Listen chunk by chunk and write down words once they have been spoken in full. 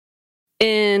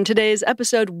In today's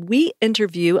episode, we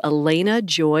interview Elena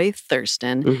Joy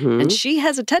Thurston, and she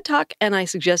has a TED Talk, and I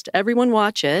suggest everyone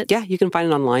watch it. Yeah, you can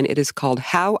find it online. It is called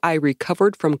How I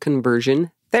Recovered from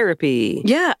Conversion Therapy.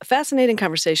 Yeah, fascinating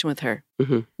conversation with her.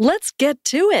 Let's get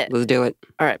to it. Let's do it.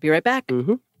 All right, be right back.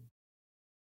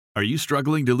 Are you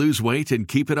struggling to lose weight and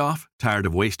keep it off? Tired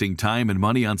of wasting time and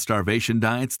money on starvation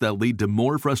diets that lead to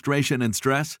more frustration and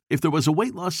stress? If there was a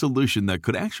weight loss solution that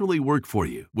could actually work for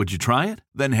you, would you try it?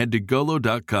 Then head to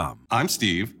Golo.com. I'm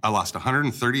Steve. I lost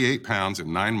 138 pounds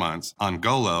in 9 months on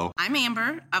Golo. I'm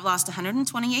Amber. I've lost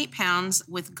 128 pounds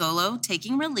with Golo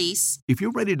Taking Release. If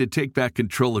you're ready to take back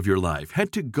control of your life,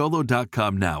 head to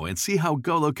Golo.com now and see how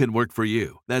Golo can work for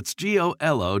you. That's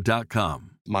Golo.com.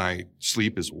 My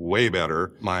sleep is way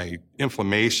better. My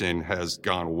inflammation has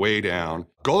gone way down.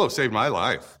 Golo saved my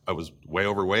life. I was way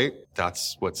overweight.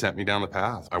 That's what sent me down the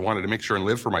path. I wanted to make sure and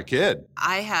live for my kid.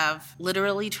 I have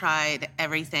literally tried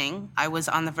everything. I was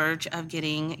on the verge of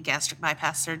getting gastric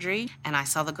bypass surgery, and I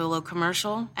saw the Golo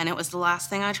commercial, and it was the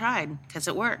last thing I tried because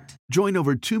it worked. Join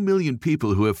over 2 million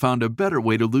people who have found a better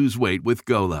way to lose weight with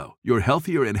Golo. Your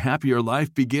healthier and happier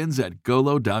life begins at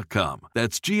Golo.com.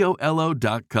 That's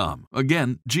Golo.com.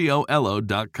 Again,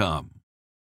 Golo.com.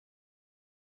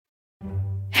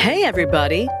 Hey,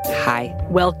 everybody. Hi.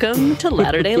 Welcome to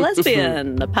Latter-day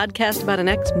Lesbian, a podcast about an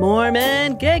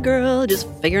ex-Mormon gay girl just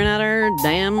figuring out her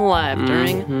damn life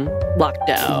during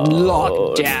lockdown.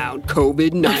 Lockdown,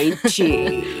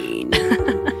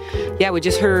 COVID-19. Yeah, we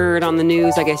just heard on the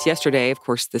news, I guess, yesterday. Of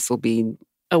course, this will be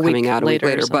coming out a week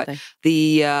later. But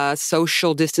the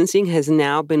social distancing has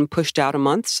now been pushed out a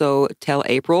month, so till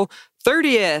April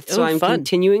 30th. So I'm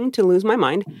continuing to lose my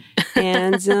mind.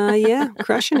 And yeah,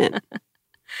 crushing it.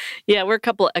 Yeah, we're a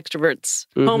couple of extroverts,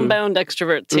 homebound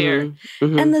extroverts here.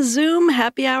 And the Zoom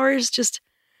happy hours just...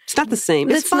 It's not the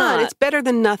same. It's fun. Not. It's better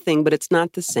than nothing, but it's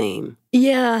not the same.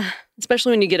 Yeah,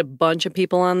 especially when you get a bunch of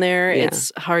people on there. Yeah.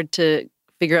 It's hard to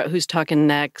figure out who's talking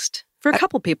next. For a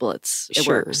couple people, it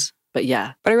works. But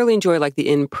yeah. But I really enjoy like the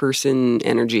in-person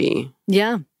energy.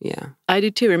 Yeah. Yeah. I do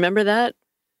too. Remember that?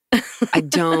 I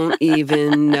don't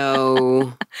even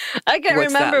know. I can't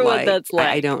remember what that's like.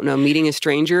 I don't know. Meeting a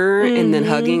stranger and then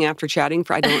hugging after chatting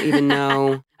I don't even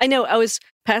know. I know. I was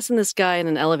passing this guy in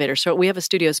an elevator. So we have a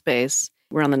studio space.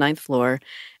 We're on the 9th floor.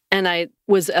 And I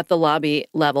was at the lobby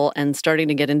level and starting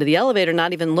to get into the elevator,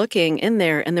 not even looking in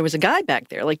there. And there was a guy back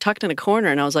there, like tucked in a corner.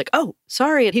 And I was like, oh,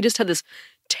 sorry. And he just had this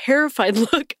terrified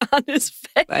look on his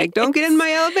face. Like, don't get in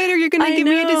my elevator. You're going to give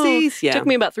me a disease. Yeah. It took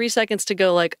me about 3 seconds to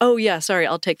go like, oh, yeah, sorry,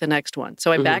 I'll take the next one.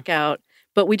 So I back out.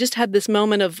 But we just had this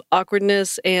moment of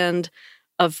awkwardness and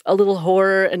of a little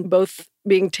horror and both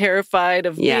being terrified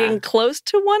of being close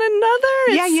to one another.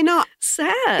 It's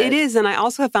sad. It is. And I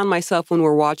also have found myself when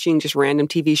we're watching just random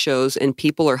TV shows and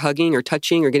people are hugging or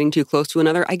touching or getting too close to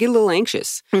another, I get a little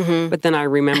anxious. But then I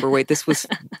remember, wait, this was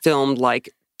filmed like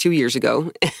 2 years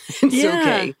ago. It's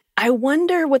okay. I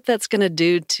wonder what that's going to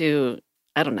do to,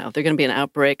 I don't know, if there's going to be an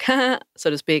outbreak,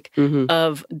 so to speak,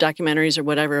 of documentaries or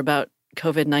whatever about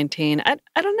COVID-19. I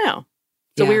don't know.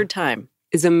 It's a weird time.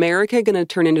 Is America going to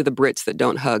turn into the Brits that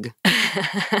don't hug?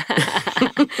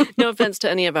 No offense to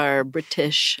any of our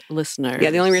British listeners.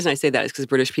 Yeah, the only reason I say that is because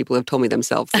British people have told me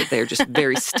themselves that they're just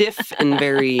very stiff and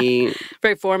very...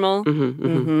 Very formal?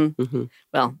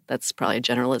 Well, that's probably a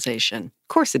generalization. Of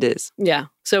course it is. Yeah.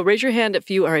 So raise your hand if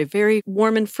you are a very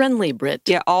warm and friendly Brit.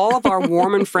 Yeah, all of our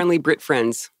warm and friendly Brit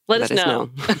friends. Let us know.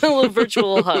 A little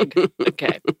virtual hug.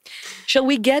 Okay. Shall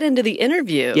we get into the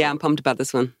interview? Yeah, I'm pumped about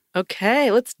this one. Okay,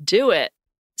 let's do it.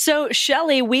 So,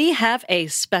 Shelley, we have a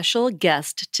special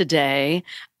guest today.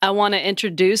 I want to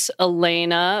introduce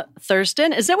Elena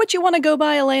Thurston. Is that what you want to go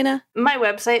by, Elena? My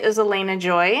website is Elena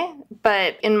Joy,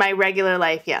 but in my regular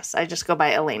life, yes, I just go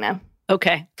by Elena.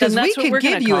 Okay. Because we could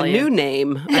give you a new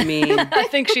name. I mean... I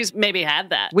think she's maybe had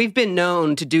that. We've been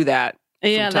known to do that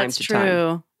from time to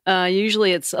time.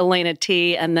 Usually it's Elena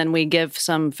T, and then we give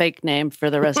some fake name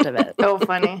for the rest of it. Oh,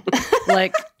 funny.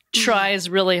 Like... tries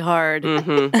really hard.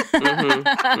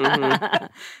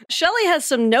 Shelley has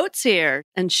some notes here,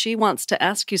 and she wants to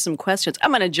ask you some questions.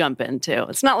 I'm going to jump in, too.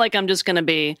 It's not like I'm just going to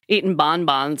be eating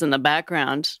bonbons in the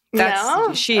background. No.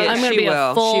 I'm going to be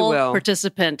a full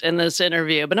participant in this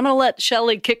interview, but I'm going to let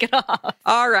Shelley kick it off.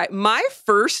 All right. My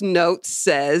first note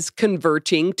says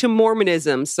converting to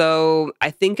Mormonism. So I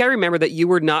think I remember that you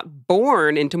were not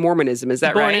born into Mormonism. Is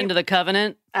that right? Born into the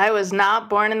covenant? I was not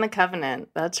born in the covenant.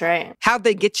 That's right. How'd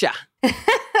they get you?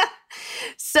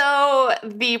 So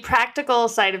the practical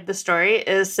side of the story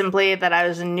is simply that I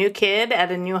was a new kid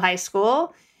at a new high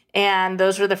school, and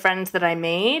those were the friends that I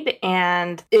made,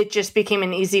 and it just became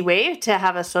an easy way to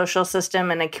have a social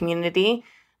system and a community.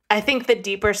 I think the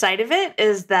deeper side of it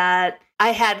is that I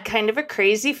had kind of a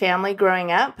crazy family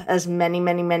growing up, as many,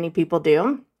 many, many people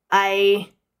do.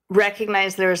 I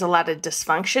recognized there was a lot of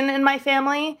dysfunction in my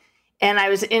family, and I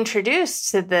was introduced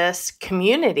to this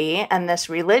community and this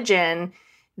religion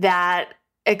that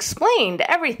explained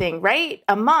everything, right?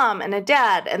 A mom and a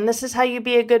dad, and this is how you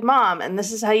be a good mom, and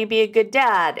this is how you be a good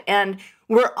dad, and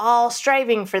we're all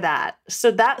striving for that.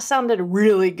 So that sounded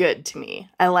really good to me.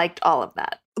 I liked all of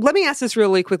that. Let me ask this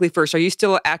really quickly first. Are you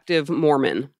still an active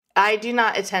Mormon? I do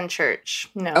not attend church,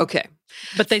 no. Okay.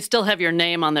 But they still have your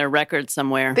name on their record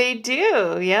somewhere. They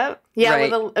do, yep. Yeah, right.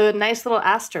 with a nice little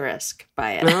asterisk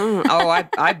by it.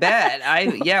 I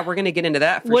bet. We're going to get into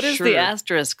that for sure. What does the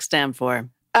asterisk stand for?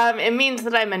 It means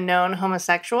that I'm a known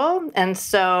homosexual, and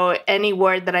so any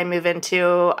ward that I move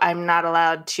into, I'm not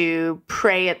allowed to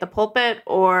pray at the pulpit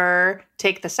or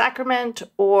take the sacrament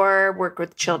or work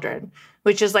with children,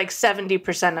 which is like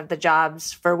 70% of the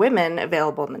jobs for women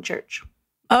available in the church.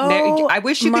 Oh, I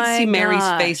wish you could see Mary's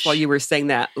face while you were saying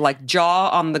that, like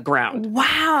jaw on the ground.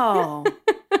 Wow.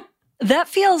 That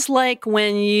feels like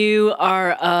when you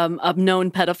are a known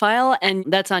pedophile and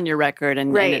that's on your record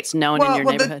and it's known in your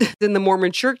neighborhood. In the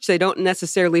Mormon church, they don't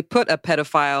necessarily put a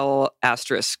pedophile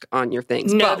asterisk on your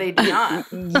things. No, they do not.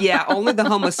 Yeah, only the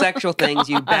homosexual things,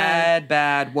 you bad,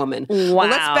 bad woman. Wow. Well,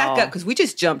 let's back up because we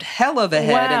just jumped hell of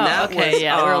ahead. Wow. And that was,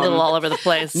 we're a little all over the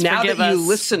place. Now Forgive that us. you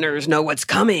listeners know what's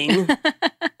coming.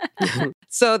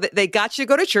 So they got you to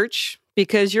go to church.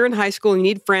 Because you're in high school and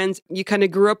you need friends. You kind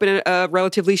of grew up in a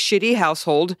relatively shitty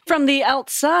household. From the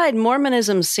outside,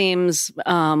 Mormonism seems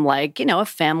like, a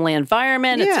family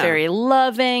environment. Yeah. It's very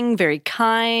loving, very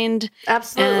kind.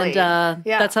 Absolutely. And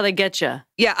that's how they get you.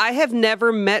 Yeah, I have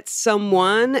never met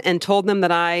someone and told them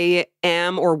that I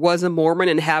am or was a Mormon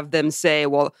and have them say,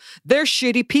 well, they're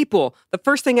shitty people. The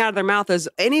first thing out of their mouth is,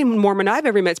 any Mormon I've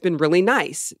ever met's been really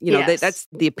nice. That's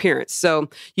the appearance. So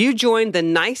you joined the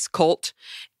nice cult.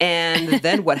 And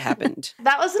then what happened?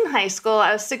 That was in high school.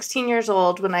 I was 16 years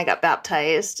old when I got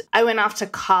baptized. I went off to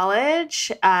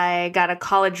college. I got a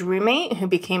college roommate who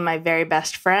became my very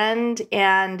best friend.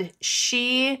 And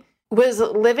she was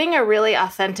living a really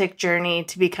authentic journey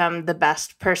to become the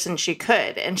best person she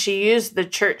could. And she used the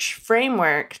church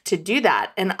framework to do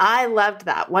that. And I loved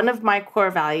that. One of my core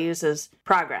values is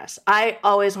progress. I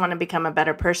always want to become a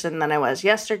better person than I was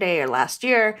yesterday or last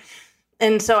year.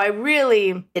 And so I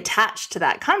really attached to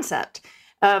that concept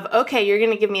of, okay, you're going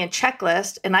to give me a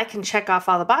checklist and I can check off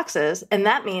all the boxes. And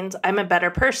that means I'm a better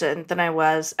person than I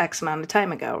was X amount of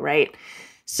time ago, right?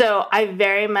 So I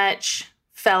very much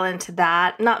fell into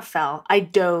that. I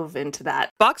dove into that.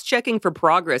 Box checking for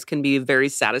progress can be a very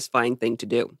satisfying thing to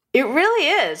do. It really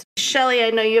is. Shelley,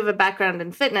 I know you have a background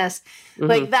in fitness. Mm-hmm.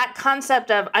 Like that concept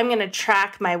of I'm going to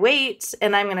track my weights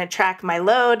and I'm going to track my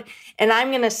load and I'm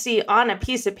going to see on a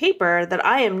piece of paper that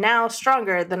I am now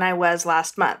stronger than I was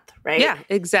last month, right? Yeah,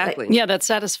 exactly. Yeah, that's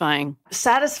satisfying.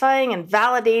 Satisfying and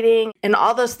validating and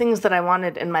all those things that I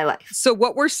wanted in my life. So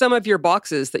what were some of your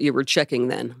boxes that you were checking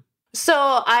then?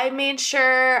 So I made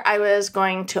sure I was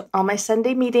going to all my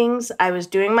Sunday meetings. I was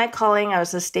doing my calling. I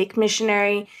was a stake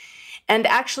missionary. And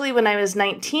actually, when I was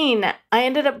 19, I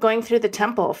ended up going through the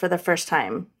temple for the first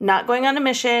time, not going on a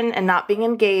mission and not being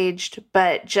engaged,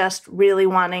 but just really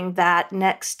wanting that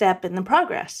next step in the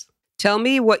progress. Tell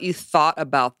me what you thought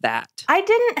about that. I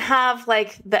didn't have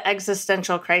like the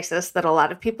existential crisis that a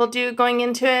lot of people do going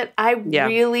into it. I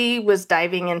really was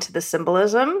diving into the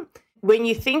symbolism. When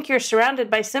you think you're surrounded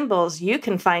by symbols, you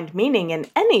can find meaning in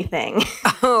anything.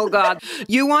 Oh, God.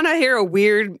 You want to hear a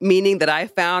weird meaning that I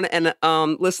found? And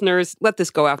listeners, let this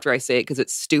go after I say it because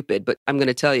it's stupid, but I'm going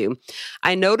to tell you.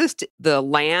 I noticed the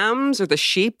lambs or the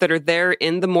sheep that are there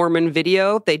in the Mormon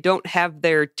video, they don't have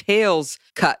their tails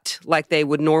cut like they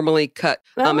would normally cut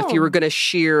if you were going to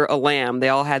shear a lamb. They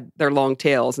all had their long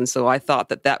tails. And so I thought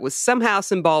that that was somehow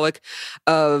symbolic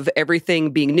of everything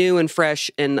being new and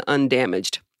fresh and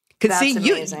undamaged. Because see,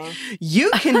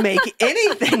 you can make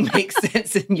anything make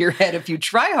sense in your head if you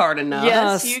try hard enough.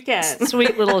 Yes, you can.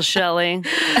 Sweet little Shelley.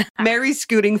 Mary's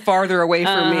scooting farther away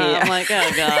from me. I'm like,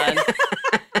 oh, God.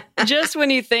 Just when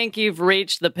you think you've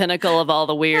reached the pinnacle of all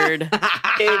the weird,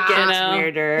 it gets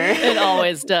weirder. It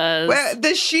always does. Well,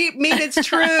 the sheep mean it's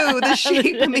true. The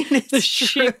sheep mean it's true. The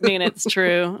sheep mean it's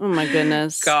true. Oh, my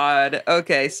goodness. God.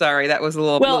 Okay, sorry. That was a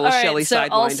little Shelley sidewind.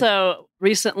 Also,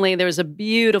 recently, there was a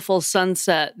beautiful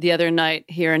sunset the other night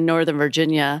here in Northern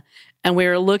Virginia, and we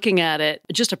were looking at it,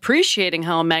 just appreciating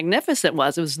how magnificent it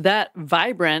was. It was that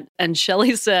vibrant. And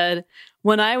Shelley said,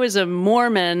 when I was a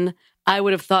Mormon, I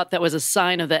would have thought that was a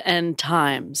sign of the end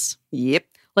times. Yep.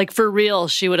 Like, for real,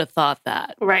 she would have thought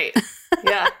that. Right.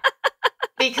 Yeah.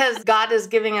 Because God is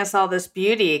giving us all this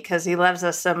beauty because he loves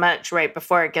us so much right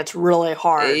before it gets really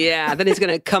hard. Yeah, then he's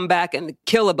going to come back and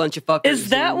kill a bunch of fuckers. Is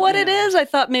that what it is? I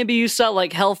thought maybe you saw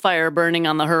like hellfire burning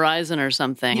on the horizon or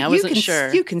something. I wasn't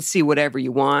sure. You can see whatever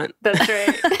you want. That's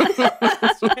right.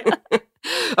 That's right.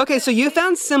 Okay, so you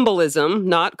found symbolism,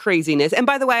 not craziness. And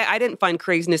by the way, I didn't find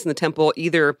craziness in the temple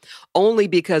either, only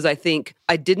because I think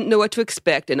I didn't know what to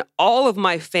expect. And all of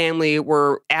my family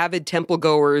were avid temple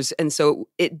goers. And so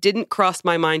it didn't cross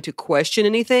my mind to question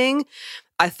anything.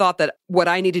 I thought that what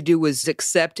I needed to do was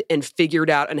accept and figure it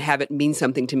out and have it mean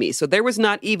something to me. So there was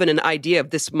not even an idea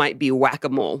of this might be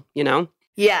whack-a-mole, you know?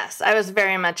 Yes, I was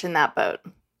very much in that boat.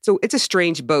 So it's a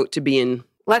strange boat to be in.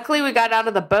 Luckily, we got out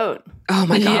of the boat. Oh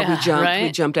my God, Yeah, we jumped. right?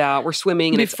 We jumped out. We're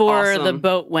swimming. And Before it's awesome. the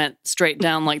boat went straight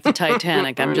down like the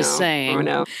Titanic, I'm just saying. I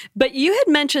know. But you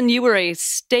had mentioned you were a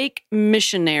stake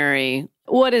missionary.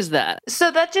 What is that? So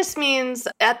that just means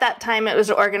at that time it was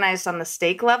organized on the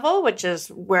stake level, which is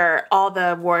where all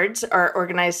the wards are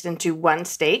organized into one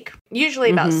stake,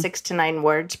 usually about 6 to 9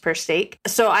 wards per stake.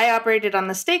 So I operated on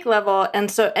the stake level. And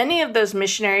so any of those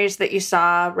missionaries that you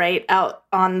saw right out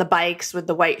on the bikes with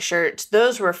the white shirts,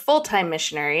 those were full-time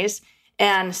missionaries.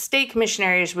 And stake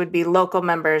missionaries would be local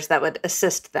members that would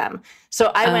assist them.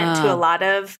 So I went to a lot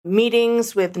of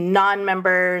meetings with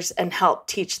non-members and helped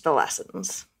teach the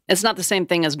lessons. It's not the same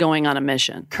thing as going on a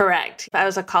mission. Correct. I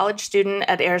was a college student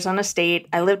at Arizona State.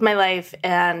 I lived my life,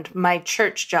 and my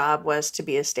church job was to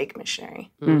be a stake missionary.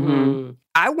 Mm-hmm.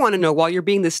 I want to know, while you're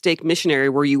being the stake missionary,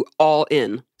 were you all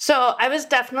in? So I was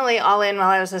definitely all in while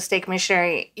I was a stake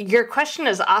missionary. Your question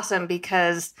is awesome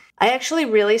because I actually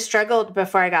really struggled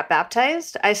before I got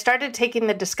baptized. I started taking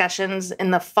the discussions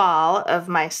in the fall of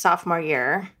my sophomore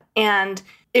year, and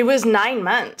it was 9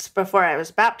 months before I was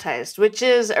baptized, which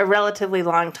is a relatively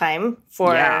long time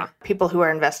for people who are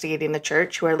investigating the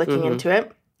church, who are looking into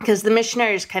it. Because the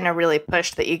missionaries kind of really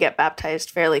pushed that you get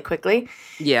baptized fairly quickly.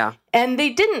 Yeah. And they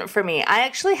didn't for me. I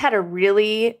actually had a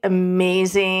really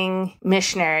amazing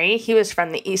missionary. He was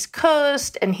from the East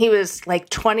Coast, and he was like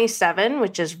 27,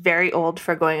 which is very old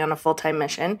for going on a full-time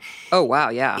mission. Oh, wow,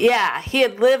 yeah. Yeah, he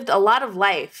had lived a lot of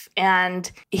life,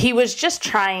 and he was just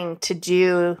trying to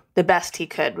do the best he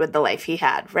could with the life he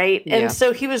had, right? Yeah. And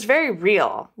so he was very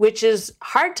real, which is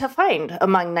hard to find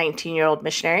among 19-year-old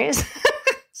missionaries.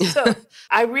 So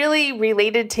I really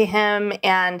related to him,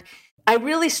 and I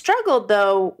really struggled,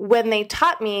 though, when they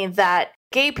taught me that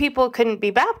gay people couldn't be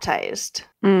baptized.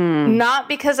 Not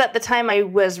because at the time I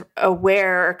was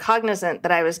aware or cognizant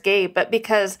that I was gay, but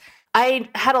because I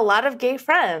had a lot of gay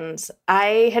friends.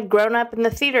 I had grown up in the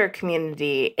theater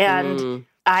community, and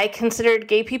I considered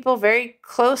gay people very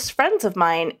close friends of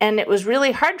mine. And it was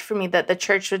really hard for me that the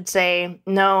church would say,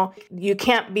 no, you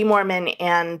can't be Mormon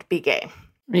and be gay.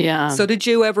 Yeah. So did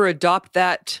you ever adopt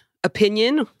that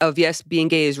opinion of, yes, being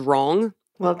gay is wrong?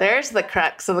 Well, there's the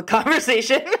crux of the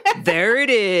conversation. There it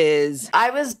is. I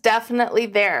was definitely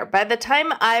there. By the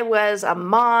time I was a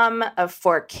mom of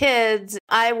 4 kids,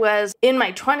 I was in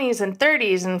my 20s and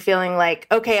 30s and feeling like,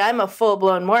 okay, I'm a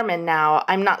full-blown Mormon now.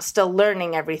 I'm not still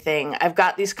learning everything. I've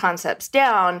got these concepts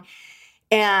down.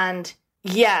 And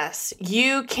yes,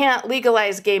 you can't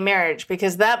legalize gay marriage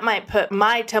because that might put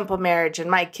my temple marriage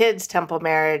and my kids' temple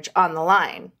marriage on the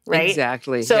line, right?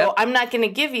 Exactly. So I'm not going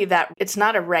to give you that. It's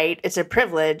not a right, it's a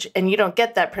privilege, and you don't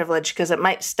get that privilege because it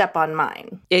might step on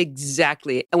mine.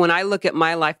 Exactly. And when I look at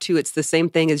my life too, it's the same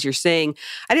thing as you're saying.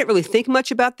 I didn't really think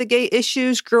much about the gay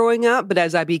issues growing up, but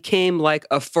as I became like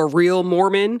a for real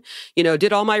Mormon, you know,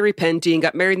 did all my repenting,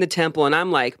 got married in the temple, and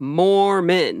I'm like,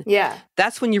 Mormon. Yeah.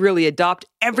 That's when you really adopt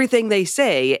everything they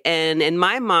say. And in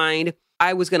my mind,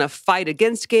 I was going to fight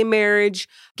against gay marriage.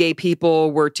 Gay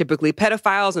people were typically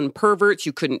pedophiles and perverts.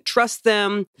 You couldn't trust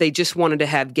them. They just wanted to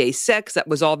have gay sex. That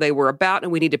was all they were about.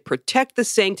 And we need to protect the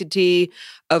sanctity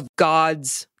of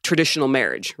God's traditional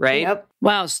marriage, right? Yep.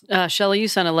 Wow. Shelley, you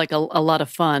sounded like a lot of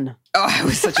fun. Oh, it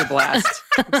was such a blast.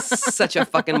 Such a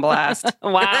fucking blast.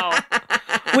 Wow.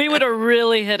 We would have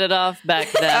really hit it off back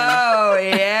then. Oh,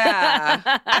 yeah.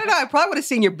 I don't know. I probably would have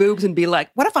seen your boobs and be like,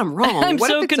 what if I'm wrong? I'm what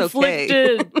so if it's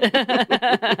conflicted.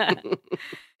 Okay?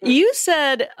 You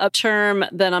said a term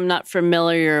that I'm not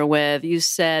familiar with. You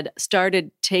said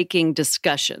started taking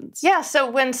discussions. Yeah. So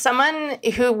when someone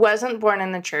who wasn't born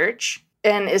in the church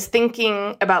and is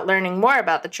thinking about learning more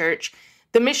about the church,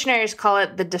 the missionaries call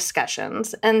it the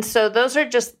discussions. And so those are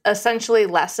just essentially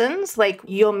lessons. Like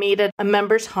you'll meet at a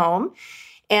member's home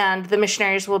and the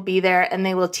missionaries will be there and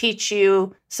they will teach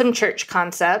you some church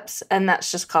concepts. And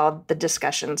that's just called the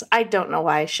discussions. I don't know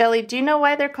why. Shelley, do you know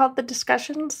why they're called the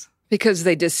discussions? Because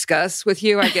they discuss with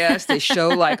you, I guess. They show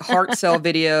like heart cell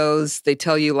videos. They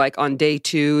tell you like on day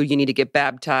 2, you need to get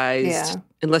baptized. Yeah.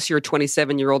 Unless you're a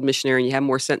 27-year-old missionary and you have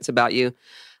more sense about you.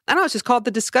 I don't know, it's just called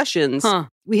the discussions. Huh.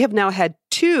 We have now had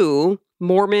 2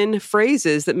 Mormon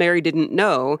phrases that Mary didn't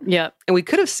know. Yep. And we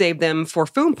could have saved them for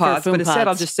Foom Pods, but instead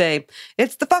I'll just say,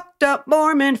 it's the fucked up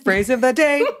Mormon phrase of the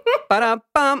day.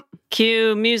 Ba-dum-bum.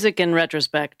 Cue music in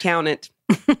retrospect. Count it.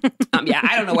 Yeah,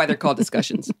 I don't know why they're called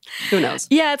discussions. Who knows?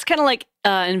 Yeah, it's kind of like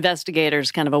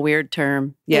investigators, kind of a weird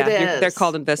term. Yeah, they're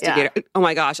called investigators. Yeah. Oh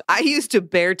my gosh. I used to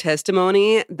bear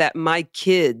testimony that my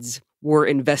kids were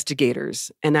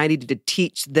investigators and I needed to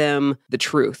teach them the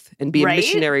truth and be a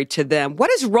missionary to them. What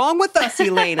is wrong with us,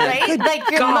 Elena? Right? Like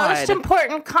your most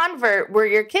important convert were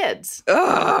your kids.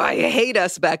 Oh, I hate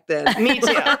us back then. Me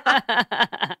too.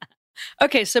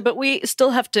 Okay, but we still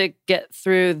have to get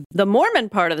through the Mormon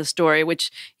part of the story,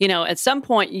 which, at some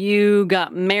point you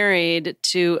got married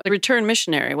to a returned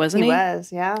missionary, wasn't he? He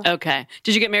was, yeah. Okay.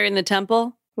 Did you get married in the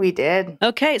temple? We did.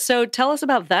 Okay, so tell us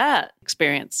about that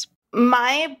experience.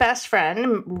 My best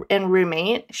friend and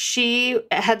roommate, she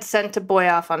had sent a boy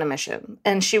off on a mission,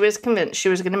 and she was convinced she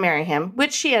was going to marry him,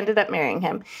 which she ended up marrying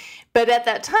him. But at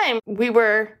that time, we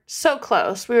were so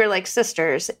close. We were like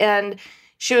sisters, and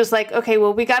she was like, okay,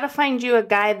 well, we got to find you a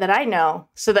guy that I know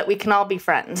so that we can all be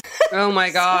friends. Oh, my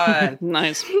God.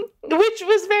 Nice. Which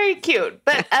was very cute.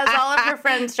 But as all of her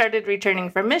friends started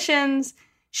returning from missions,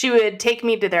 she would take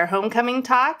me to their homecoming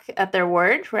talk at their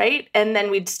ward, right? And then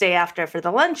we'd stay after for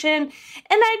the luncheon, and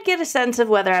I'd get a sense of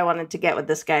whether I wanted to get with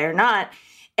this guy or not.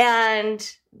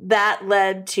 And that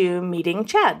led to meeting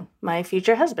Chad, my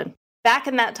future husband. Back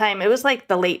in that time, it was like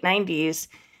the late 90s.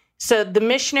 So the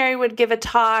missionary would give a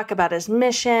talk about his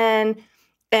mission.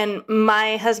 And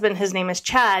my husband, his name is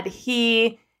Chad,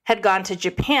 he had gone to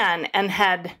Japan and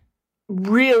had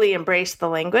really embraced the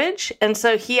language. And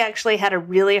so he actually had a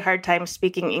really hard time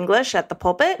speaking English at the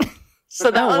pulpit. So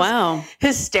that was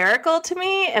hysterical to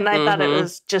me. And I thought it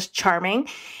was just charming.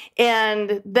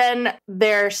 And then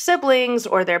their siblings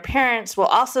or their parents will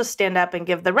also stand up and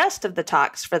give the rest of the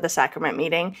talks for the sacrament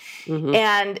meeting.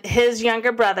 And his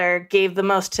younger brother gave the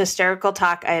most hysterical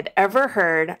talk I had ever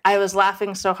heard. I was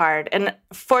laughing so hard. And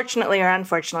fortunately or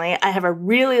unfortunately, I have a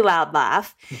really loud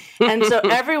laugh. And so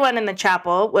everyone in the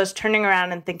chapel was turning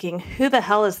around and thinking, who the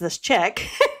hell is this chick?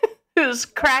 Who's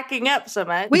cracking up so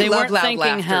much? They weren't thinking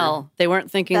laughter. Hell. They weren't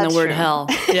thinking the word hell.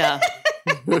 Yeah.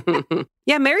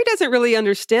 Yeah, Mary doesn't really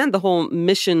understand the whole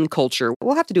mission culture.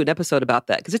 We'll have to do an episode about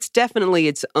that because it's definitely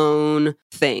its own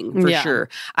thing for sure.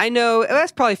 I know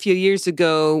that's probably a few years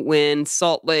ago when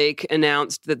Salt Lake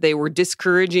announced that they were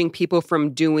discouraging people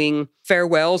from doing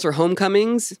farewells or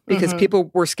homecomings because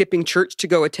people were skipping church to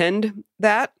go attend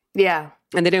that. Yeah.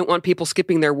 And they didn't want people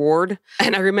skipping their ward.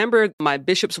 And I remember my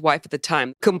bishop's wife at the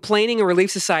time complaining in Relief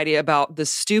Society about the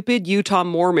stupid Utah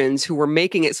Mormons who were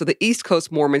making it so the East Coast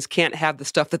Mormons can't have the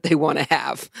stuff that they want to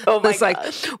have. Oh my gosh.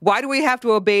 Like, why do we have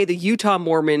to obey the Utah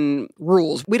Mormon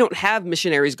rules? We don't have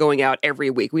missionaries going out every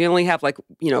week. We only have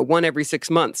one every 6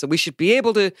 months. So we should be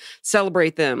able to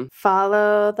celebrate them.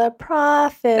 Follow the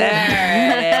prophet.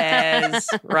 There it is.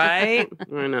 Right?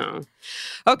 I know.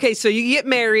 Okay, so you get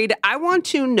married. I want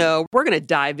to know, we're going to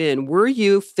dive in. Were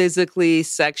you physically,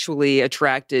 sexually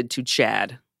attracted to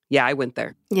Chad? Yeah, I went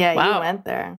there. Yeah, you went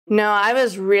there. No, I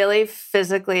was really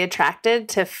physically attracted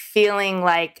to feeling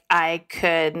like I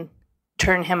could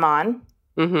turn him on.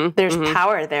 There's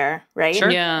power there, right?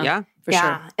 Sure. Yeah. For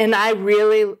sure. And I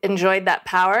really enjoyed that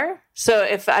power. So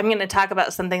if I'm going to talk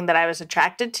about something that I was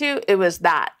attracted to, it was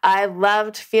that. I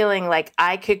loved feeling like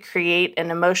I could create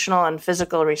an emotional and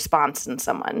physical response in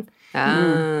someone.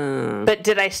 But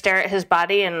did I stare at his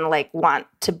body and want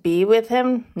to be with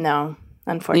him? No,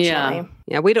 unfortunately.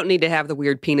 Yeah, we don't need to have the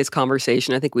weird penis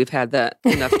conversation. I think we've had that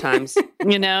enough times. I'm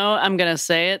going to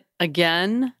say it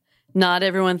again. Not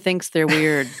everyone thinks they're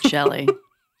weird, Shelley.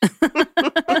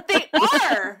 But they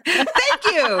are.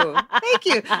 Thank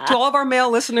you. To all of our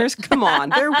male listeners, come on.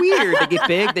 They're weird. They get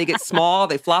big, they get small,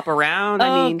 they flop around.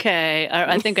 Okay.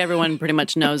 I think everyone pretty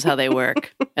much knows how they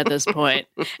work at this point.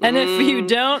 And if you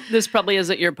don't, this probably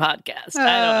isn't your podcast.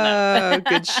 I don't know.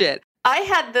 Good shit. I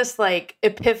had this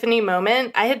epiphany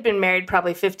moment. I had been married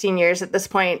probably 15 years at this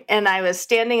point, and I was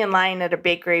standing in line at a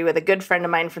bakery with a good friend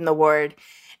of mine from the ward.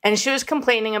 And she was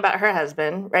complaining about her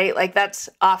husband, right? That's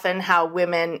often how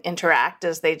women interact,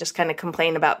 is they just kind of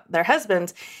complain about their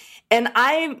husbands. And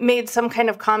I made some kind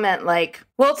of comment like,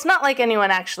 well, it's not like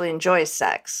anyone actually enjoys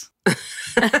sex. And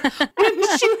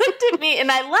she looked at me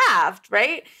and I laughed,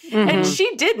 right? And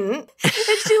she didn't. And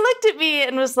she looked at me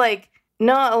and was like,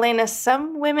 no, Elena,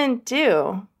 some women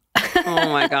do. Oh,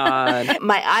 my God.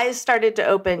 My eyes started to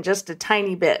open just a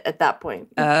tiny bit at that point.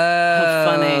 Oh,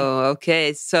 funny.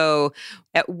 Okay. So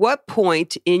at what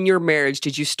point in your marriage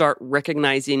did you start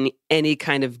recognizing any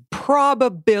kind of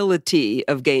probability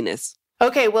of gayness?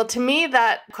 Okay, well, to me,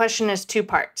 that question is two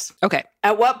parts. Okay.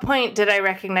 At what point did I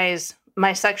recognize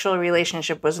my sexual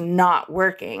relationship was not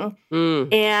working?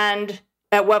 And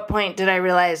at what point did I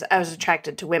realize I was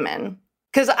attracted to women?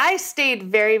 Because I stayed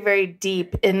very, very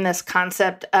deep in this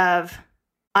concept of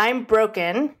I'm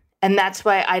broken, and that's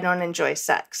why I don't enjoy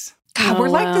sex. God, we're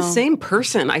like the same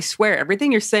person. I swear.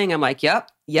 Everything you're saying, I'm like, yep.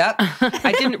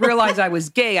 I didn't realize I was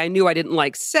gay. I knew I didn't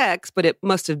like sex, but it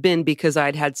must have been because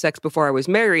I'd had sex before I was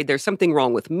married. There's something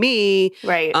wrong with me.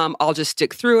 Right. I'll just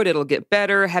stick through it. It'll get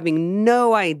better. Having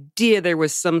no idea there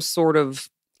was some sort of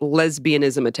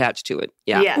lesbianism attached to it.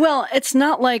 Yeah. Well, it's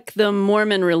not like the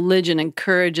Mormon religion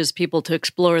encourages people to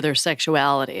explore their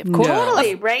sexuality. Of course.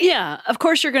 Totally, right? Yeah. Of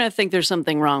course you're going to think there's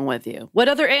something wrong with you. What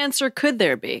other answer could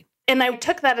there be? And I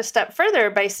took that a step further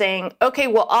by saying, okay,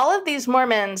 well, all of these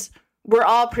Mormons were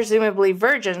all presumably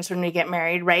virgins when we get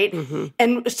married, right? Mm-hmm.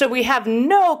 And so we have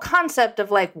no concept of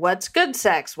like, what's good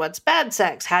sex? What's bad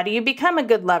sex? How do you become a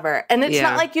good lover? And it's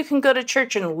not like you can go to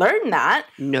church and learn that.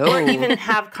 No. Or even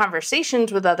have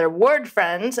conversations with other ward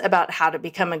friends about how to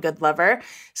become a good lover.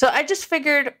 So I just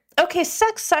figured, okay,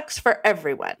 sex sucks for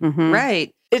everyone. Mm-hmm.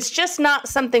 Right. It's just not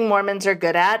something Mormons are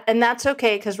good at, and that's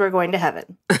okay because we're going to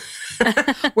heaven.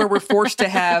 Where we're forced to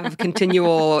have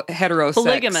continual hetero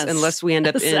sex unless we end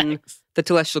up in the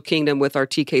celestial kingdom with our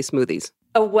TK smoothies.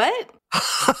 A what?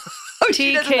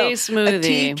 TK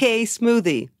smoothie. A TK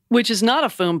smoothie. Which is not a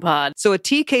foam pod. So a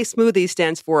TK smoothie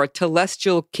stands for a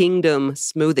celestial kingdom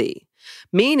smoothie,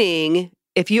 meaning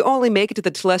if you only make it to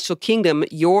the celestial kingdom,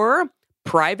 your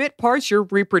private parts, your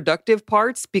reproductive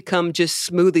parts, become just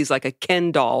smoothies like a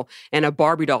Ken doll and a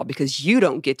Barbie doll because you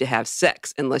don't get to have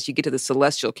sex unless you get to the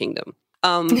celestial kingdom.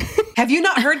 Have you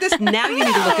not heard this? Now you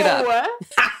need to look it up.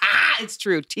 It's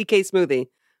true. TK smoothie.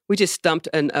 We just stumped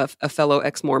a fellow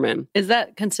ex-Mormon. Is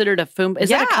that considered a foom? Is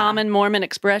that a common Mormon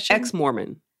expression?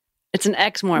 Ex-Mormon. It's an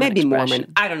ex-Mormon Maybe expression.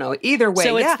 Mormon. I don't know. Either way,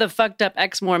 so it's the fucked up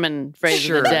ex-Mormon phrase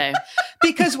of the day.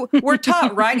 Because we're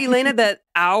taught, right, Elena, that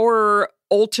our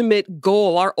ultimate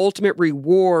goal, our ultimate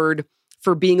reward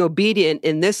for being obedient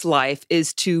in this life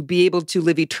is to be able to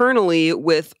live eternally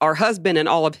with our husband and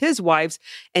all of his wives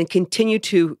and continue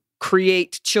to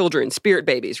create children, spirit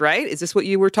babies, right? Is this what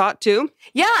you were taught too?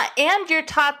 Yeah, and you're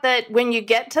taught that when you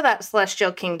get to that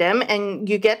celestial kingdom and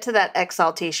you get to that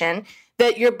exaltation,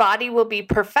 that your body will be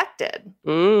perfected.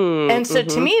 And so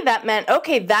to me, that meant,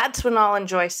 okay, that's when I'll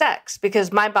enjoy sex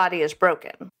because my body is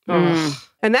broken.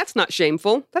 And that's not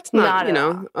shameful. That's not you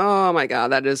know, oh my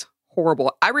God, that is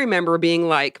horrible. I remember being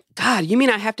like, God, you mean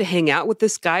I have to hang out with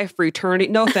this guy for eternity?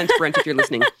 No offense, Brent, if you're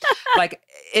listening. Like,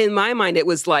 in my mind, it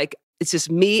was like, it's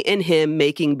just me and him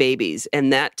making babies.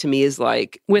 And that to me is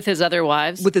like... With his other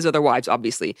wives? With his other wives,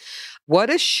 obviously.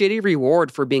 What a shitty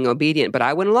reward for being obedient. But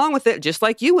I went along with it, just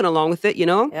like you went along with it, you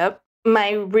know? Yep.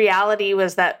 My reality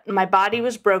was that my body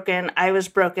was broken, I was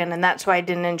broken, and that's why I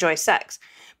didn't enjoy sex.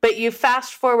 But you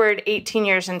fast forward 18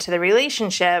 years into the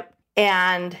relationship,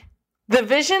 and the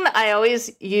vision I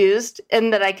always used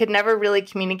and that I could never really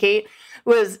communicate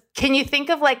was, can you think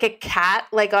of like a cat,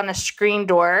 like on a screen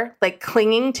door, like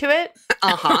clinging to it?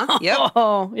 Yep.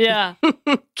 Oh, yeah.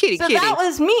 Kitty. That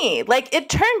was me. Like, it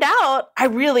turned out I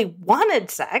really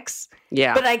wanted sex.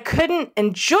 Yeah. But I couldn't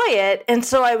enjoy it. And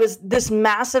so I was this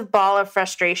massive ball of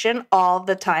frustration all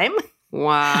the time.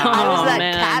 Wow. I was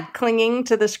that cat clinging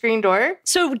to the screen door.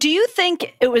 So do you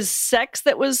think it was sex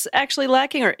that was actually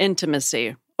lacking or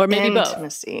intimacy? Or maybe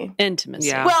Intimacy. Intimacy.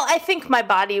 Yeah. Well, I think my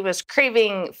body was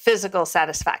craving physical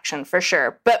satisfaction for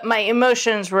sure. But my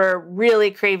emotions were really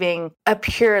craving a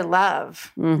pure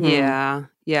love. Mm-hmm.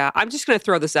 Yeah. I'm just going to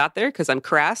throw this out there because I'm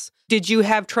crass. Did you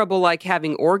have trouble like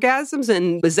having orgasms?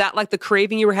 And was that like the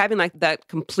craving you were having, like that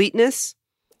completeness?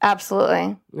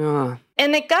 Absolutely. Oh.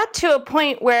 And it got to a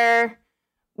point where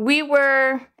we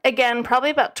were, again,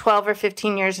 probably about 12 or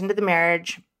 15 years into the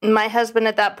marriage. My husband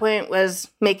at that point was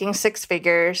making 6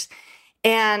 figures,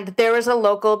 and there was a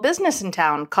local business in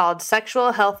town called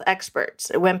Sexual Health Experts.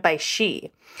 It went by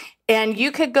She. And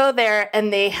you could go there,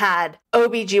 and they had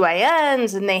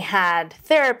OBGYNs, and they had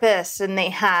therapists, and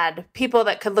they had people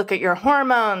that could look at your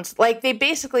hormones. Like, they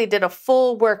basically did a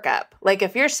full workup. Like,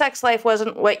 if your sex life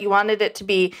wasn't what you wanted it to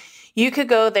be, you could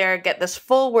go there, get this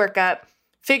full workup,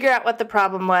 figure out what the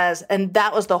problem was, and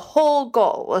that was the whole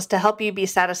goal, was to help you be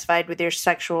satisfied with your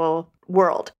sexual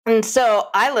world. And so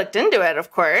I looked into it,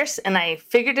 of course, and I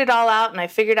figured it all out, and I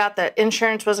figured out that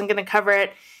insurance wasn't going to cover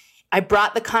it. I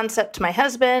brought the concept to my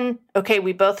husband. Okay,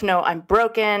 we both know I'm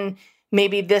broken.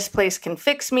 Maybe this place can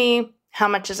fix me. How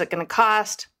much is it going to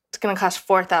cost? It's going to cost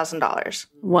 $4,000.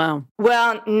 Wow.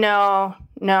 Well, no.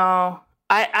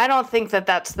 I don't think that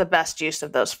that's the best use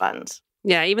of those funds.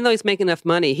 Yeah, even though he's making enough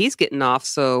money, he's getting off,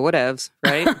 so whatevs,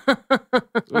 right?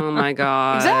 Oh my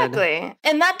God. Exactly.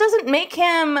 And that doesn't make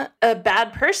him a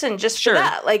bad person just for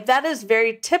that. Like, that is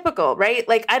very typical, right?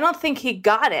 Like, I don't think he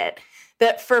got it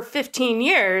that for 15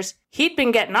 years, he'd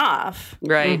been getting off.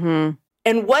 Right. Mm-hmm.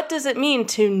 And what does it mean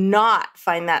to not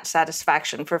find that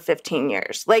satisfaction for 15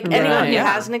 years? Like, anyone who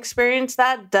hasn't experienced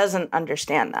that doesn't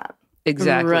understand that.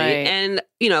 Exactly. Right. And,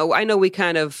 I know we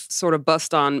kind of sort of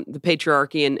bust on the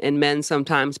patriarchy and men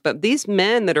sometimes, but these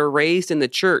men that are raised in the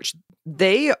church,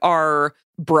 they are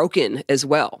broken as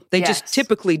well. They just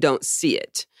typically don't see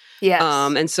it. Yes.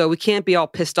 And so we can't be all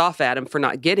pissed off at him for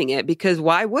not getting it, because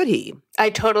why would he?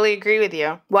 I totally agree with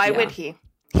you. Why would he?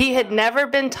 He had never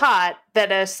been taught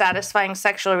that a satisfying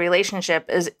sexual relationship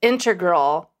is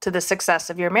integral to the success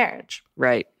of your marriage.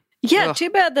 Right. Yeah, Ugh. too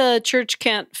bad the church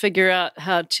can't figure out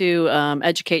how to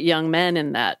educate young men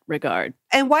in that regard.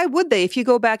 And why would they? If you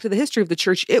go back to the history of the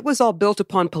church, it was all built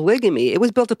upon polygamy. It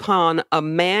was built upon a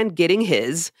man getting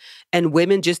his and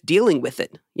women just dealing with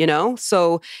it,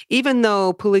 So even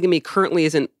though polygamy currently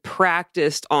isn't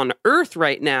practiced on earth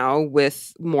right now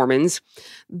with Mormons,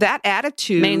 that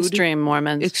attitude... Mainstream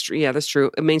Mormons. Yeah, that's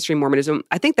true. Mainstream Mormonism.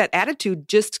 I think that attitude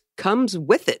just comes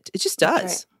with it. It just does.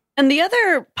 Right. And the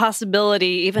other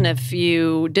possibility, even if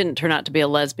you didn't turn out to be a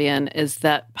lesbian, is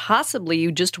that possibly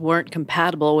you just weren't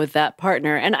compatible with that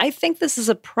partner. And I think this is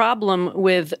a problem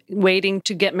with waiting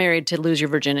to get married to lose your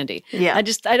virginity. Yeah.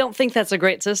 I don't think that's a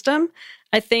great system.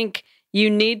 I think you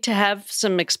need to have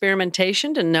some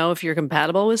experimentation to know if you're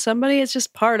compatible with somebody. It's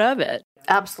just part of it.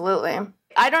 Absolutely.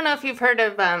 I don't know if you've heard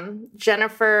of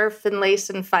Jennifer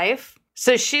Finlayson Fife.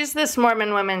 So she's this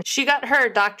Mormon woman. She got her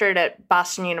doctorate at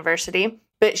Boston University.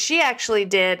 But she actually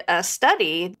did a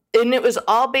study, and it was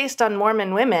all based on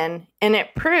Mormon women, and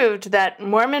it proved that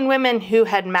Mormon women who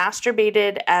had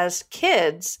masturbated as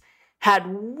kids had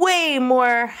way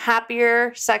more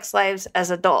happier sex lives as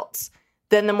adults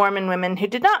than the Mormon women who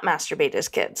did not masturbate as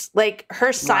kids. Like,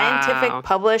 her scientific,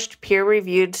 published,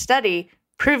 peer-reviewed study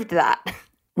proved that.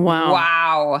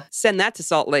 Wow. Send that to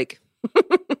Salt Lake.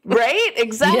 Right?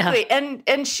 Exactly. Yeah.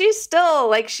 And she's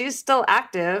still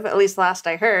active, at least last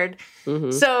I heard.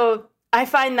 Mm-hmm. So I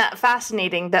find that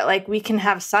fascinating that we can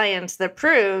have science that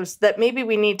proves that maybe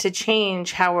we need to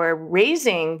change how we're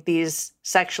raising these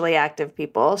sexually active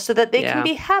people so that they can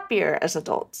be happier as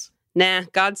adults. Nah,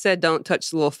 God said don't touch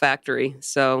the little factory,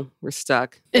 so we're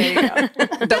stuck. There you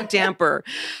go. Don't tamper.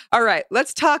 All right,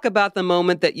 let's talk about the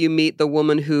moment that you meet the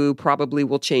woman who probably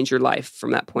will change your life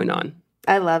from that point on.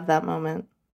 I love that moment.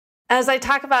 As I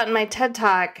talk about in my TED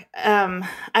Talk, I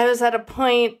was at a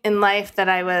point in life that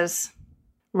I was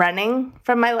running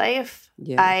from my life.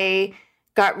 Yeah. I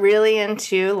got really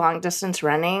into long distance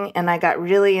running, and I got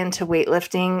really into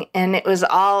weightlifting, and it was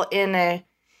all in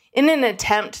an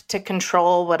attempt to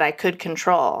control what I could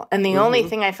control. And the only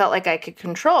thing I felt like I could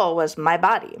control was my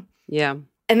body. Yeah.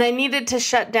 And I needed to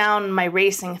shut down my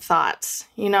racing thoughts.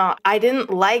 I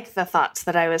didn't like the thoughts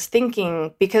that I was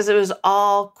thinking because it was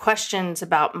all questions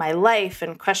about my life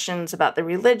and questions about the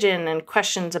religion and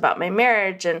questions about my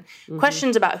marriage and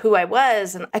questions about who I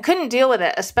was. And I couldn't deal with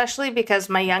it, especially because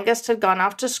my youngest had gone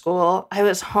off to school. I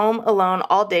was home alone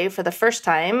all day for the first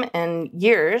time in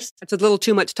years. It's a little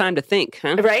too much time to think,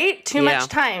 huh? Right? Too much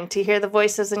time to hear the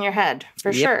voices in your head,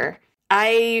 for sure.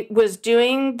 I was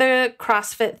doing the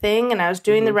CrossFit thing and I was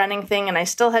doing the running thing, and I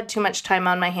still had too much time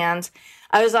on my hands.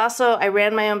 I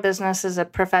ran my own business as a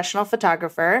professional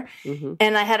photographer,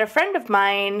 and I had a friend of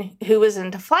mine who was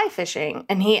into fly fishing,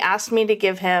 and he asked me to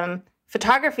give him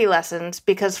photography lessons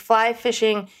because fly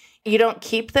fishing, you don't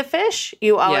keep the fish,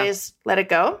 you always let it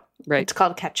go. Right. It's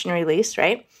called catch and release,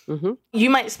 right? Mm-hmm. You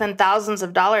might spend thousands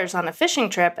of dollars on a fishing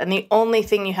trip, and the only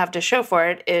thing you have to show for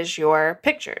it is your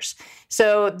pictures.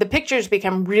 So the pictures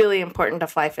become really important to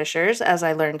fly fishers, as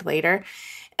I learned later.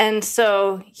 And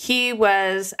so he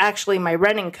was actually my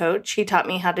running coach. He taught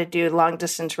me how to do long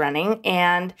distance running,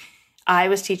 and I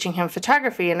was teaching him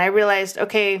photography. And I realized,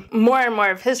 okay, more and more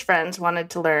of his friends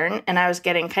wanted to learn, and I was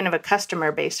getting kind of a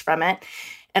customer base from it.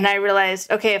 And I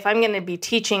realized, okay, if I'm going to be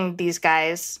teaching these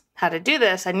guys how to do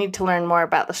this, I need to learn more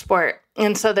about the sport.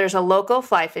 And so there's a local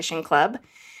fly fishing club.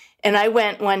 And I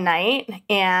went one night,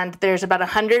 and there's about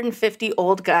 150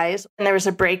 old guys. And there was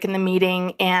a break in the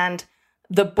meeting, and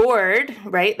the board,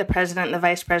 right, the president and the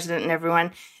vice president and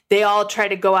everyone, they all try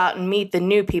to go out and meet the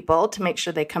new people to make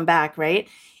sure they come back, right?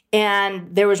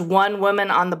 And there was one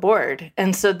woman on the board.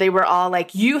 And so they were all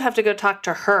like, you have to go talk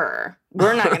to her.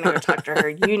 We're not going to go talk to her.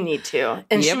 You need to.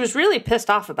 And she was really pissed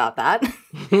off about that.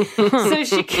 So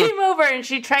she came over and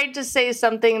she tried to say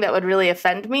something that would really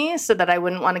offend me so that I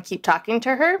wouldn't want to keep talking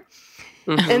to her.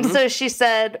 And so she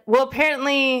said, well,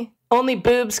 apparently only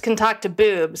boobs can talk to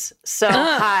boobs. So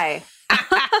hi.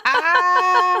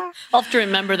 I'll have to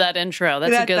remember that intro.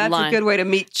 That's a good line. That's a good way to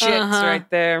meet chicks right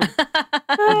there.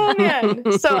 Oh,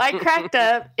 man. So I cracked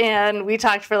up and we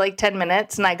talked for like 10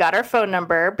 minutes and I got her phone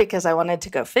number because I wanted to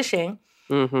go fishing.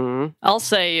 Mm-hmm. I'll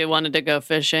say you wanted to go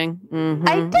fishing. Mm-hmm.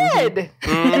 I did.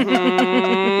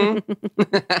 Mm-hmm.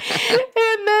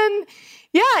 And then,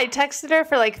 I texted her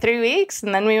for like 3 weeks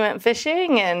and then we went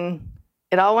fishing and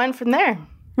it all went from there.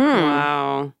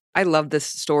 Wow. I love this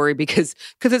story because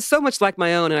it's so much like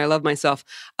my own and I love myself.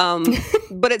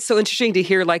 But it's so interesting to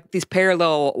hear like these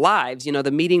parallel lives,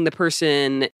 the meeting the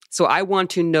person. So I want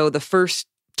to know the first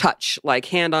touch, like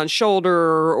hand on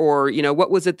shoulder or,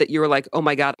 what was it that you were like, oh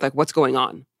my God, like what's going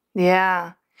on?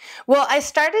 Yeah. Well, I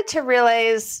started to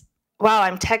realize, wow,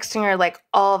 I'm texting her like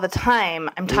all the time.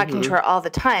 I'm talking to her all the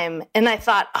time. And I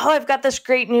thought, I've got this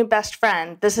great new best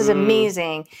friend. This is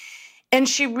amazing. And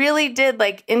she really did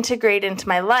like integrate into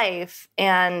my life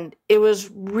and it was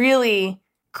really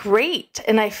great.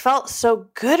 And I felt so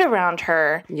good around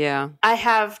her. Yeah. I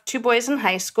have 2 boys in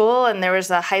high school and there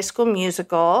was a high school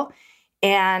musical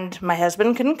and my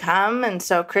husband couldn't come. And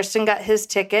so Kristen got his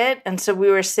ticket. And so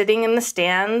we were sitting in the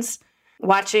stands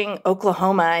watching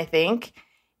Oklahoma, I think.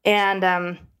 And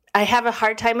I have a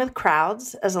hard time with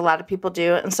crowds, as a lot of people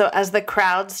do. And so as the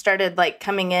crowds started like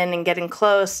coming in and getting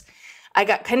close, I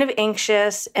got kind of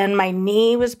anxious and my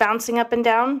knee was bouncing up and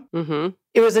down. Mm-hmm.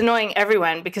 It was annoying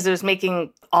everyone because it was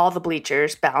making all the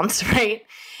bleachers bounce, right?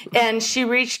 And she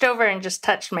reached over and just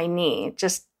touched my knee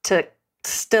just to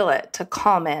still it, to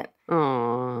calm it.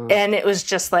 Aww. And it was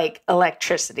just like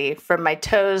electricity from my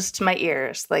toes to my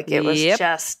ears. Like it was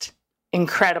just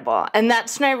incredible. And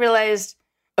that's when I realized,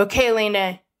 okay,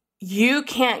 Elena, you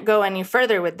can't go any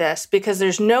further with this because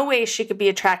there's no way she could be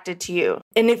attracted to you.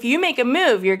 And if you make a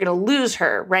move, you're going to lose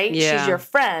her, right? Yeah. She's your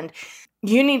friend.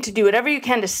 You need to do whatever you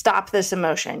can to stop this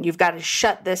emotion. You've got to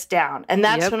shut this down. And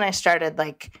that's when I started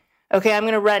like, okay, I'm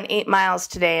going to run 8 miles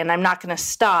today and I'm not going to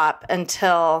stop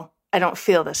until I don't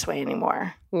feel this way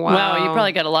anymore. Wow, you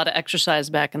probably got a lot of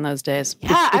exercise back in those days.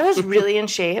 Yeah, I was really in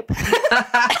shape.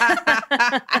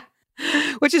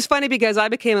 Which is funny because I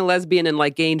became a lesbian and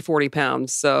like gained 40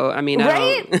 pounds. So, I mean,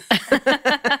 right?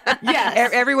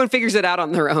 Yes. Everyone figures it out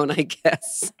on their own, I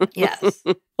guess. Yes.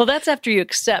 Well, that's after you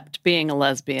accept being a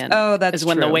lesbian. Oh, that's is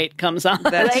when true. The weight comes on.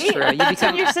 That's right? true. That's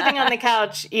when you're sitting on the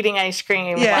couch eating ice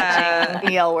cream, watching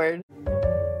the L Word.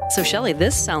 So, Shelley,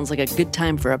 this sounds like a good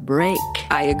time for a break.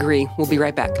 I agree. We'll be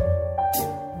right back.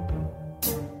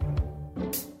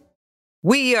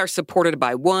 We are supported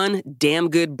by One Damn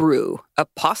Good Brew,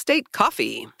 Apostate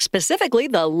Coffee. Specifically,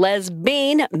 the Les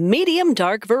Bean Medium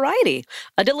Dark variety.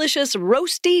 A delicious,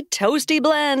 roasty, toasty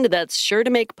blend that's sure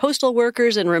to make postal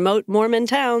workers in remote Mormon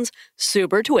towns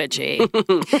super twitchy.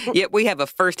 Yep, we have a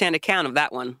first-hand account of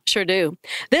that one. Sure do.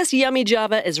 This yummy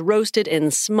Java is roasted in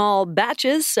small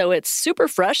batches, so it's super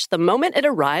fresh the moment it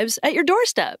arrives at your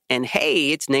doorstep. And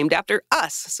hey, it's named after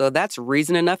us, so that's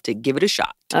reason enough to give it a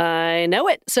shot. I know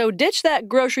it. So ditch that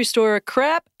grocery store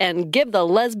crap and give the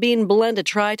Les Bean blend a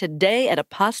try today at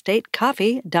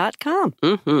apostatecoffee.com.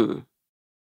 Mm-hmm.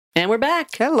 And we're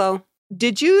back. Hello.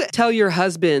 Did you tell your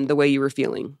husband the way you were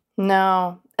feeling?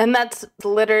 No. And that's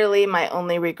literally my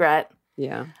only regret.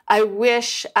 Yeah. I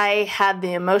wish I had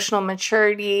the emotional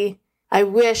maturity. I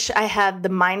wish I had the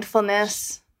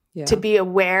mindfulness to be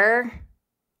aware.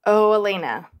 Oh,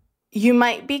 Elena, you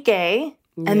might be gay.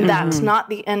 And that's not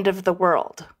the end of the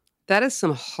world. That is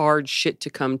some hard shit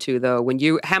to come to, though. When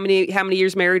you, how many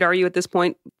years married are you at this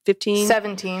point? 15?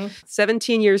 17.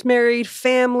 17 years married,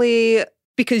 family.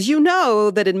 Because you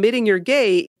know that admitting you're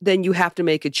gay, then you have to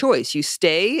make a choice. You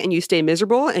stay and you stay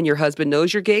miserable and your husband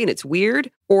knows you're gay and it's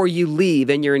weird, or you leave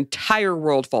and your entire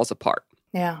world falls apart.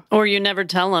 Yeah. Or you never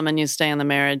tell him and you stay in the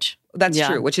marriage. That's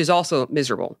true, which is also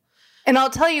miserable. And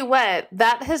I'll tell you what,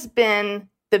 that has been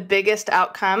the biggest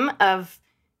outcome of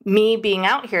me being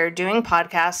out here doing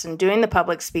podcasts and doing the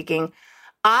public speaking.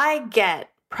 I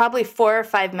get probably 4 or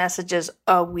 5 messages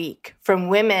a week from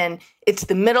women. It's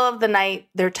the middle of the night.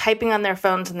 They're typing on their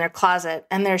phones in their closet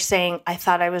and they're saying, I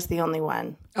thought I was the only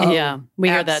one. Oh, yeah, we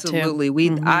hear that too.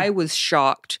 Absolutely. I was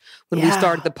shocked when we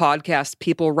started the podcast,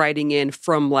 people writing in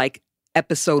from like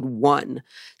episode 1,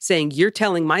 saying, you're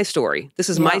telling my story. This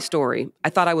is my story. I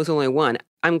thought I was only one.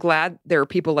 I'm glad there are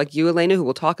people like you, Elena, who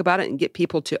will talk about it and get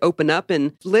people to open up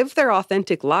and live their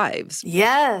authentic lives.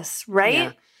 Yes, right?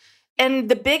 Yeah. And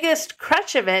the biggest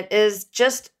crutch of it is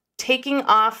just taking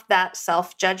off that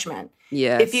self-judgment.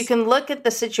 Yes. If you can look at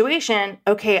the situation,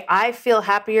 okay, I feel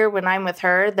happier when I'm with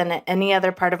her than at any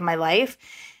other part of my life.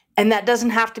 And that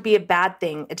doesn't have to be a bad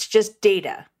thing. It's just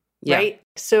data, right?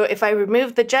 So if I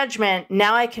remove the judgment,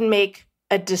 now I can make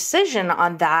a decision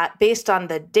on that based on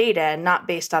the data, not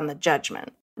based on the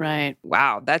judgment. Right.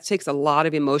 Wow. That takes a lot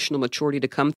of emotional maturity to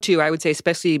come to, I would say,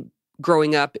 especially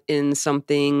growing up in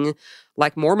something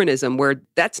like Mormonism, where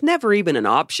that's never even an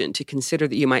option to consider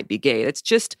that you might be gay. It's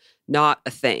just not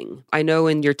a thing. I know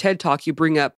in your TED Talk, you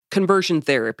bring up conversion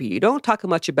therapy. You don't talk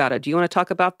much about it. Do you want to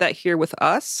talk about that here with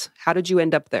us? How did you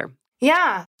end up there?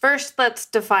 Yeah. First, let's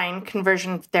define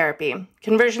conversion therapy.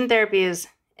 Conversion therapy is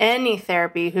any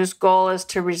therapy whose goal is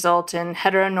to result in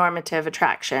heteronormative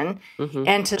attraction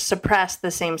and to suppress the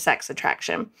same-sex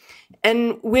attraction.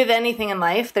 And with anything in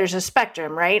life, there's a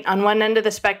spectrum, right? On one end of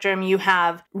the spectrum, you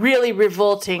have really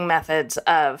revolting methods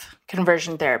of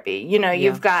conversion therapy. You know,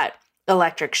 you've got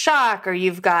electric shock, or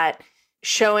you've got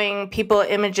showing people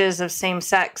images of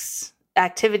same-sex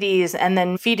activities and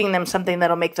then feeding them something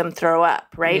that'll make them throw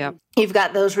up, right? Yeah. You've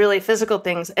got those really physical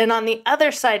things. And on the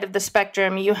other side of the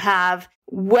spectrum, you have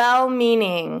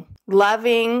well-meaning,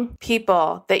 loving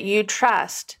people that you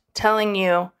trust telling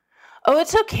you, oh,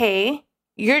 it's okay.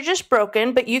 You're just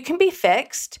broken, but you can be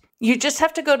fixed. You just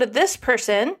have to go to this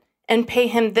person and pay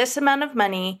him this amount of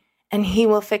money and he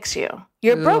will fix you.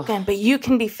 You're broken, but you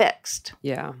can be fixed.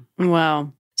 Yeah.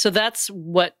 Wow. So that's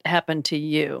what happened to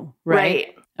you,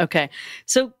 right? Okay.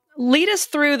 So lead us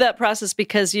through that process,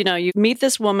 because, you know, you meet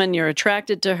this woman, you're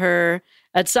attracted to her.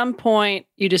 At some point,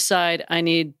 you decide, I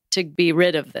need to be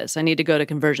rid of this. I need to go to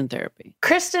conversion therapy.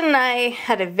 Kristen and I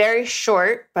had a very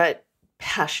short but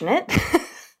passionate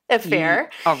affair.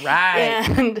 All right.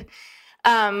 And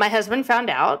my husband found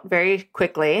out very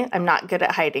quickly. I'm not good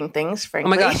at hiding things,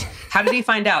 frankly. Oh my gosh. How did he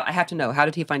find out? I have to know. How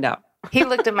did he find out? He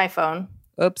looked at my phone.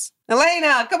 Oops.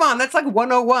 Elena, come on. That's like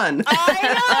 101.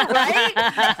 I know,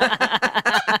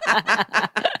 right?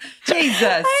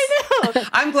 Jesus. I know.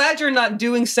 I'm glad you're not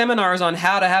doing seminars on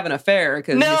how to have an affair.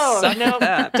 No,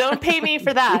 don't pay me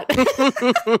for that.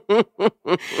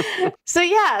 So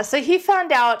he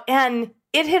found out, and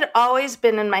it had always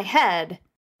been in my head,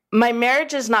 my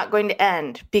marriage is not going to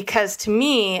end, because to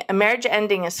me, a marriage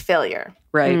ending is failure.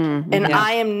 Right. And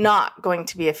I am not going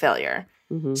to be a failure.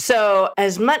 So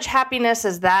as much happiness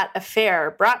as that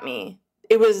affair brought me,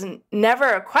 it was never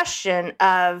a question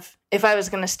of if I was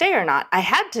going to stay or not. I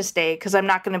had to stay because I'm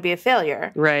not going to be a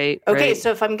failure. Right. Okay,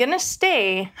 so if I'm going to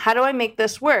stay, how do I make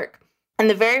this work? And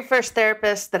the very first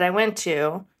therapist that I went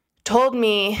to told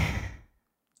me,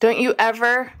 don't you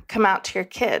ever come out to your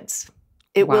kids.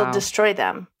 It will destroy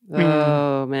them.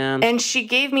 Oh, man. And she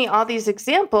gave me all these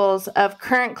examples of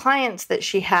current clients that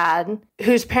she had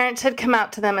whose parents had come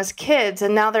out to them as kids,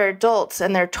 and now they're adults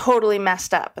and they're totally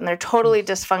messed up and they're totally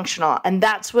dysfunctional. And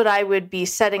that's what I would be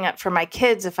setting up for my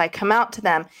kids if I come out to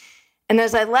them. And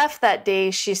as I left that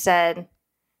day, she said,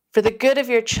 for the good of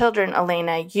your children,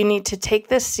 Elena, you need to take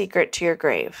this secret to your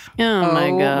grave. Oh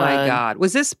my God.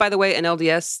 Was this, by the way, an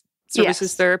LDS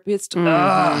services therapist?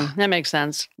 That makes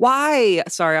sense. Why?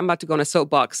 Sorry, I'm about to go on a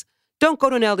soapbox. Don't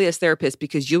go to an LDS therapist,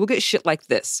 because you will get shit like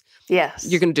this. Yes.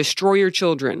 You're going to destroy your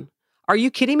children. Are you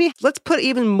kidding me? Let's put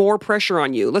even more pressure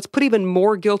on you. Let's put even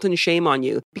more guilt and shame on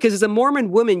you. Because as a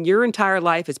Mormon woman, your entire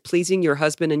life is pleasing your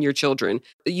husband and your children.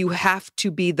 You have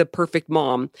to be the perfect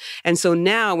mom. And so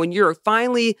now when you're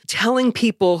finally telling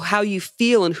people how you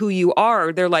feel and who you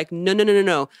are, they're like,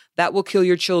 no. That will kill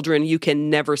your children. You can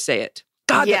never say it.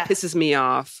 God, that pisses me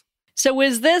off. So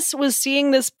was seeing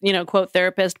this, quote,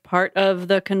 therapist part of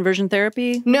the conversion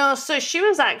therapy? No, so she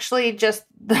was actually just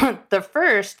the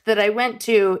first that I went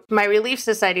to. My Relief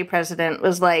Society president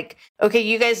was like, okay,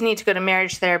 you guys need to go to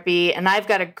marriage therapy, and I've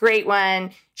got a great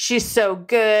one. She's so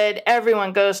good.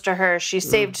 Everyone goes to her. She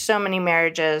saved so many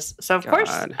marriages. So, of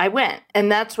course, I went,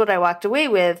 and that's what I walked away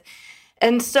with.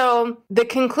 And so the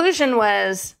conclusion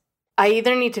was, I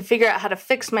either need to figure out how to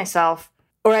fix myself,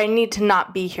 or I need to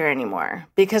not be here anymore,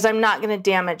 because I'm not going to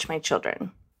damage my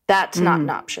children. That's not an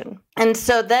option. And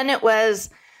so then it was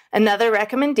another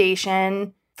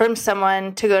recommendation from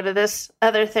someone to go to this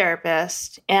other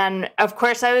therapist. And of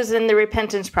course, I was in the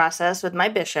repentance process with my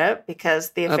bishop,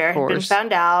 because the affair had been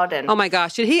found out. And oh my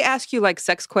gosh, did he ask you like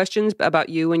sex questions about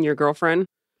you and your girlfriend?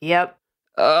 Yep.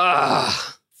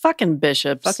 Ugh. Fucking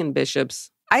bishops.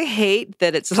 I hate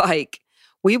that it's like,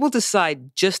 We will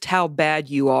decide just how bad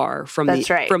you are from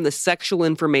the sexual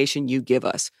information you give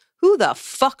us. Who the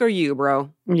fuck are you,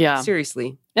 bro? Yeah.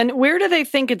 Seriously. And where do they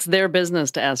think it's their business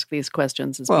to ask these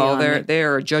questions?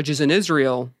 They're judges in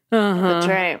Israel. That's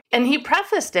right. And he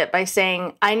prefaced it by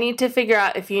saying, I need to figure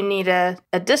out if you need a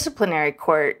disciplinary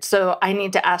court, so I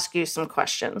need to ask you some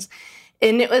questions.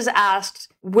 And it was asked,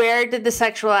 where did the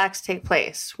sexual acts take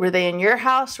place? Were they in your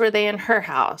house? Were they in her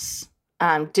house?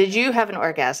 Did you have an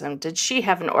orgasm? Did she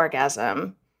have an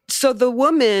orgasm? So the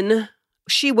woman...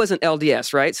 She wasn't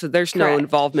LDS, right? So there's no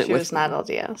involvement with... She was not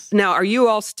LDS. Now, are you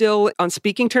all still on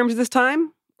speaking terms this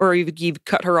time? Or you've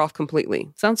cut her off completely?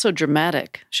 Sounds so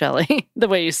dramatic, Shelley, the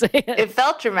way you say it. It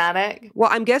felt dramatic. Well,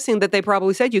 I'm guessing that they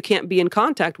probably said you can't be in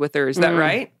contact with her. Is that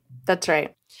right? That's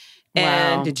right.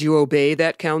 And did you obey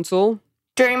that counsel?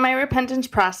 During my repentance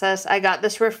process, I got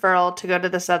this referral to go to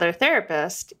this other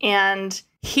therapist. And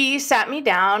he sat me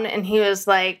down and he was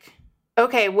like,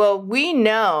 okay, well, we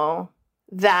know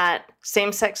that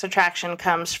same-sex attraction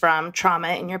comes from trauma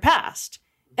in your past.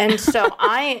 And so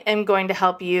I am going to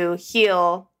help you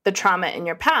heal the trauma in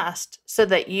your past so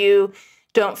that you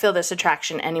don't feel this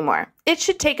attraction anymore. It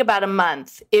should take about a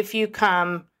month if you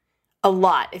come a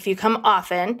lot, if you come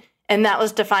often. And that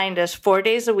was defined as 4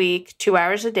 days a week, 2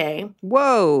 hours a day.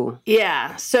 Whoa.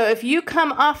 Yeah. So if you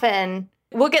come often...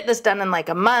 We'll get this done in like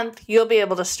a month. You'll be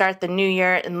able to start the new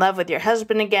year in love with your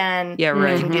husband again. Yeah,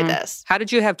 right. You can do this. How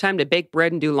did you have time to bake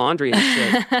bread and do laundry and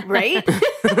shit? Right?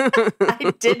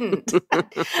 I didn't.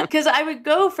 Because I would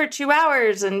go for 2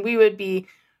 hours and we would be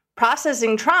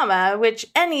processing trauma, which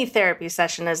any therapy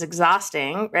session is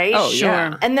exhausting, right? Oh, sure.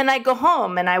 Yeah. And then I go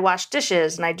home and I wash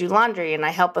dishes and I do laundry and I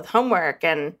help with homework.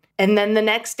 And then the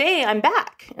next day I'm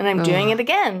back and I'm doing it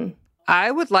again.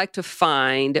 I would like to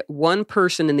find one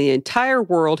person in the entire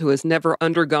world who has never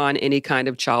undergone any kind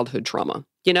of childhood trauma.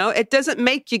 You know, it doesn't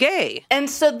make you gay. And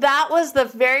so that was the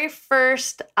very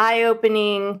first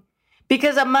eye-opening,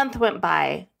 because a month went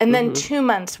by, and then 2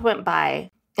 months went by,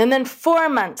 and then 4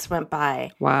 months went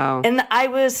by. Wow. And I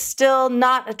was still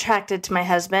not attracted to my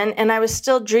husband, and I was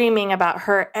still dreaming about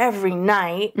her every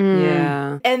night.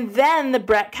 Yeah. And then the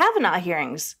Brett Kavanaugh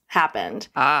hearings happened.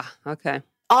 Ah, okay.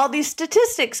 All these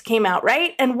statistics came out,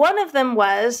 right? And one of them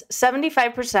was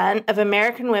 75% of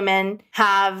American women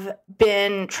have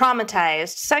been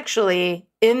traumatized sexually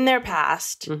in their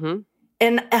past.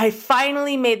 And I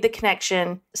finally made the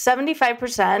connection.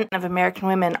 75% of American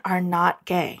women are not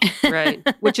gay. Right.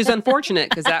 Which is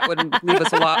unfortunate because that would leave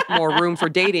us a lot more room for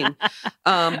dating.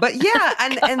 But yeah,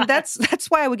 and that's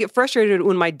why I would get frustrated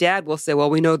when my dad will say, well,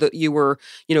 we know that you were,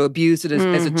 abused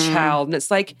as a child. And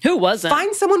it's like, who wasn't?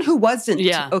 Find someone who wasn't.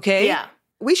 Yeah. Okay. Yeah.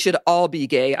 We should all be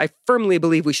gay. I firmly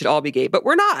believe we should all be gay, but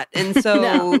we're not. And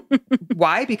so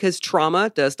why? Because trauma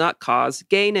does not cause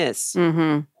gayness.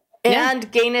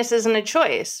 And gayness isn't a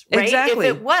choice, right? Exactly.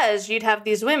 If it was, you'd have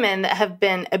these women that have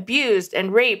been abused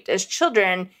and raped as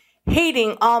children,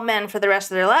 hating all men for the rest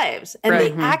of their lives. And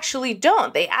they actually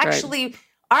don't. They actually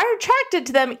are attracted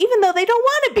to them, even though they don't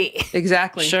want to be.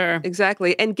 Exactly. Sure.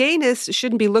 Exactly. And gayness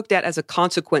shouldn't be looked at as a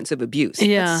consequence of abuse.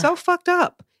 Yeah. It's so fucked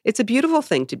up. It's a beautiful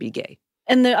thing to be gay.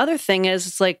 And the other thing is,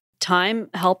 it's like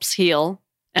time helps heal.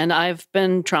 And I've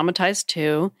been traumatized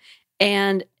too.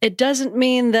 And it doesn't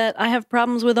mean that I have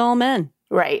problems with all men.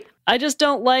 Right. I just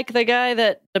don't like the guy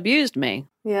that abused me.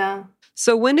 Yeah.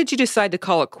 So when did you decide to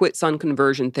call it quits on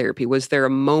conversion therapy? Was there a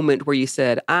moment where you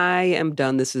said, I am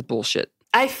done, this is bullshit?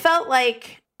 I felt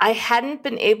like I hadn't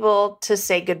been able to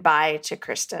say goodbye to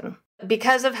Kristen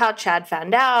because of how Chad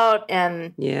found out.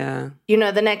 And,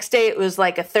 the next day it was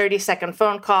like a 30-second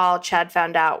phone call. Chad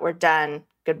found out, we're done,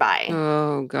 goodbye.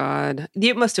 Oh, God.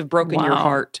 It must have broken your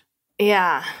heart.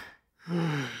 Yeah.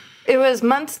 It was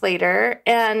months later,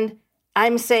 and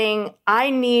I'm saying, I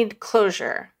need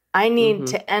closure. I need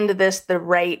to end this the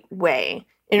right way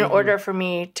in order for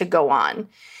me to go on.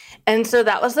 And so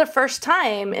that was the first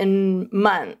time in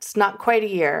months, not quite a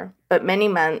year, but many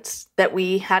months, that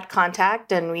we had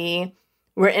contact and we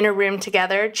were in a room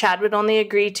together. Chad would only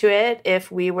agree to it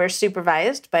if we were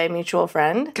supervised by a mutual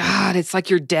friend. God, it's like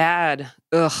your dad.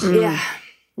 Ugh. Yeah.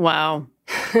 Wow.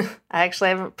 I actually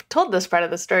haven't told this part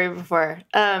of the story before.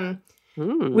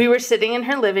 We were sitting in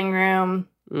her living room.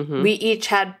 We each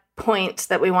had points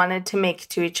that we wanted to make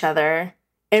to each other.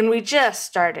 And we just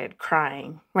started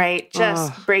crying, right?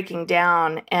 Just breaking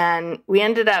down. And we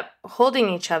ended up holding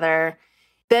each other.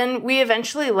 Then we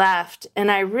eventually left.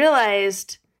 And I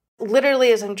realized,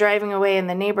 literally as I'm driving away in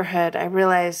the neighborhood, I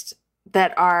realized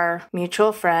that our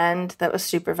mutual friend that was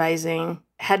supervising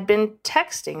had been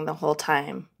texting the whole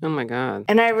time. Oh, my God.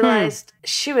 And I realized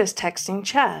she was texting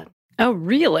Chad. Oh,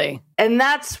 really? And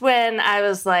that's when I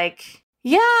was like,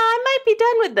 yeah, I might be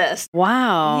done with this.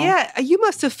 Wow. Yeah, you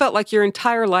must have felt like your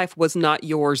entire life was not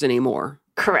yours anymore.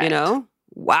 Correct. You know?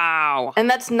 Wow. And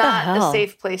that's not a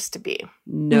safe place to be.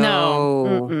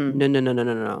 No. Mm-mm.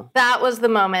 No. That was the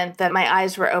moment that my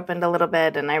eyes were opened a little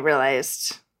bit and I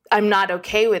realized I'm not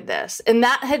okay with this. And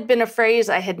that had been a phrase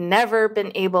I had never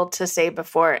been able to say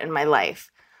before in my life.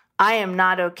 I am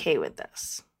not okay with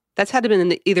this. That's had to have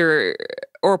been either,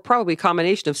 or probably a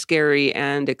combination of scary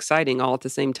and exciting all at the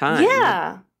same time.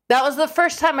 Yeah. That was the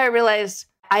first time I realized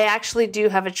I actually do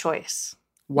have a choice.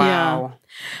 Wow. Yeah.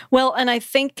 Well, and I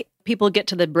think people get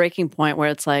to the breaking point where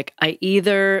it's like, I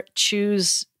either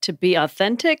choose to be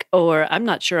authentic or I'm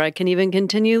not sure I can even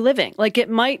continue living. Like it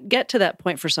might get to that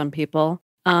point for some people.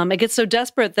 It gets so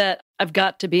desperate that I've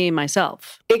got to be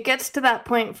myself. It gets to that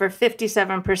point for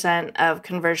 57% of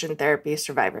conversion therapy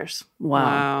survivors.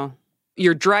 Wow.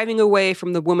 You're driving away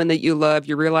from the woman that you love.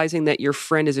 You're realizing that your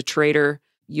friend is a traitor.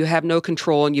 You have no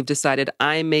control and you've decided,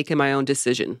 I'm making my own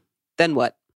decision. Then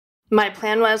what? My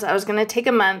plan was I was going to take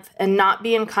a month and not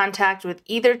be in contact with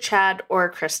either Chad or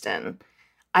Kristen.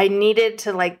 I needed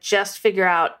to just figure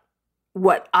out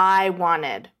what I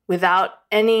wanted without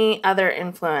any other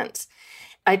influence.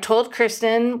 I told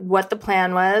Kristen what the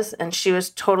plan was and she was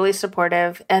totally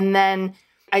supportive. And then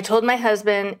I told my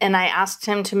husband and I asked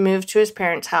him to move to his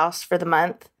parents' house for the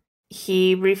month.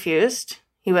 He refused.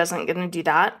 He wasn't going to do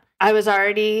that. I was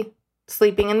already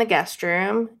sleeping in the guest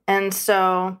room. And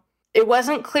so it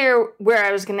wasn't clear where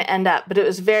I was going to end up, but it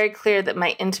was very clear that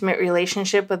my intimate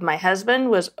relationship with my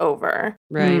husband was over.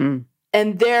 Right. Mm.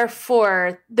 And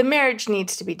therefore, the marriage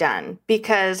needs to be done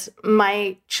because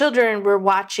my children were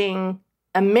watching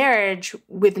a marriage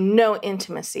with no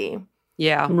intimacy.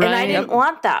 Yeah. Right. And I didn't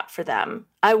want that for them.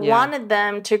 I wanted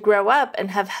them to grow up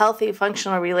and have healthy,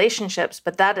 functional relationships,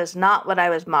 but that is not what I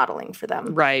was modeling for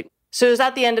them. Right. So it was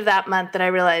at the end of that month that I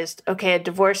realized, okay, a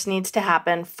divorce needs to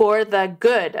happen for the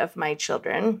good of my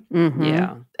children. Mm-hmm.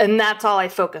 Yeah. And that's all I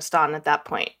focused on at that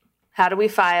point. How do we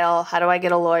file? How do I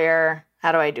get a lawyer?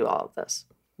 How do I do all of this?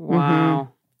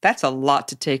 Wow. That's a lot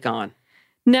to take on.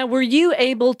 Now, were you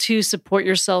able to support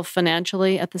yourself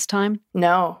financially at this time?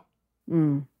 No,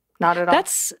 not at all.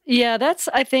 That's,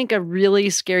 I think, a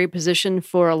really scary position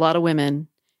for a lot of women.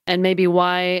 And maybe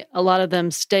why a lot of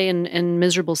them stay in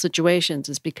miserable situations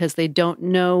is because they don't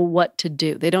know what to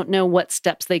do. They don't know what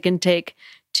steps they can take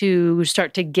to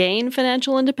start to gain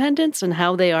financial independence and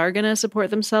how they are going to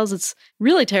support themselves. It's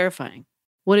really terrifying.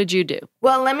 What did you do?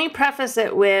 Well, let me preface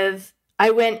it with, I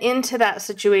went into that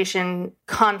situation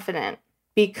confident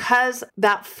because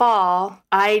that fall,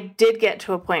 I did get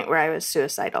to a point where I was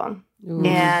suicidal. Ooh,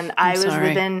 and I was sorry.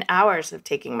 within hours of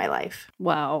taking my life.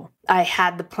 Wow. I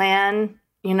had the plan.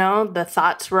 The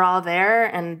thoughts were all there,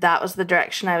 and that was the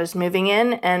direction I was moving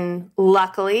in. And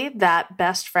luckily, that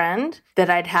best friend that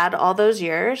I'd had all those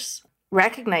years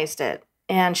recognized it,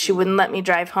 and she wouldn't let me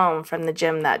drive home from the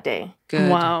gym that day. Good.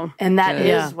 Wow. And that Good.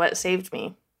 is what saved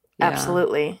me. Yeah.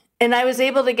 Absolutely. And I was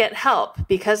able to get help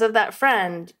because of that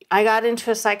friend. I got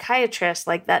into a psychiatrist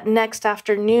that next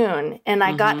afternoon, and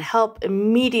I got help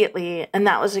immediately, and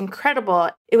that was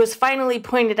incredible. It was finally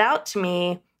pointed out to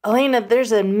me, Elena,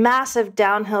 there's a massive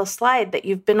downhill slide that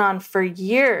you've been on for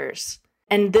years,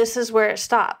 and this is where it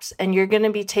stops, and you're going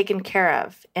to be taken care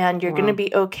of, and you're going to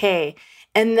be okay.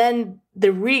 And then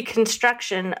the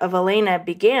reconstruction of Elena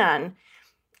began.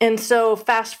 And so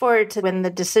fast forward to when the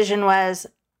decision was,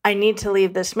 I need to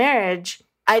leave this marriage,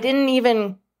 I didn't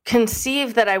even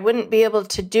conceive that I wouldn't be able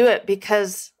to do it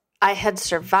because I had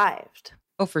survived.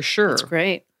 Oh, for sure. That's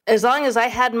great. As long as I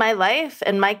had my life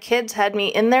and my kids had me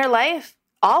in their life,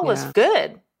 all was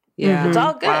good. Yeah. It's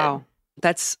all good. Wow.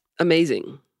 That's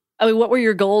amazing. I mean, what were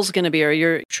your goals going to be, or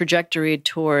your trajectory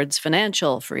towards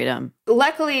financial freedom?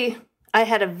 Luckily, I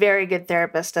had a very good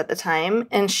therapist at the time,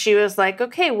 and she was like,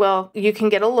 okay, well, you can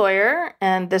get a lawyer,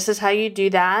 and this is how you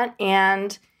do that.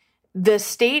 And the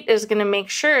state is going to make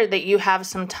sure that you have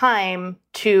some time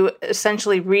to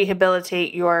essentially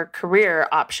rehabilitate your career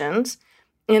options.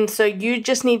 And so you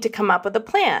just need to come up with a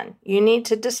plan. You need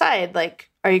to decide,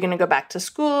 are you going to go back to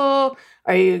school?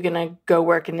 Are you going to go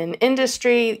work in an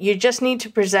industry? You just need to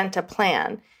present a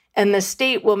plan. And the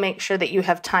state will make sure that you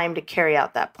have time to carry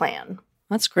out that plan.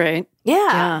 That's great.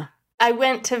 Yeah. I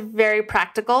went to very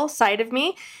practical side of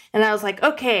me. And I was like,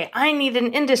 okay, I need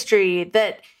an industry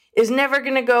that is never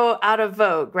going to go out of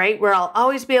vogue, right? Where I'll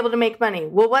always be able to make money.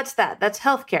 Well, what's that? That's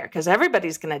healthcare, because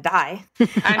everybody's going to die.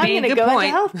 I'm going to go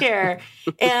into healthcare.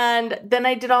 And then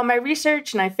I did all my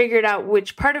research and I figured out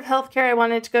which part of healthcare I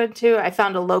wanted to go to. I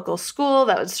found a local school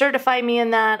that would certify me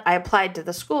in that. I applied to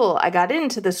the school. I got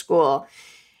into the school.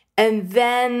 And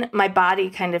then my body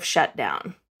kind of shut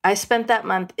down. I spent that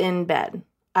month in bed.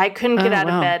 I couldn't get out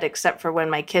of bed except for when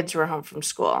my kids were home from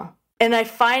school. And I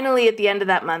finally, at the end of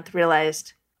that month,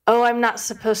 realized, I'm not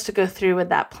supposed to go through with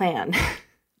that plan.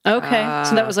 Okay.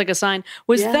 So that was like a sign.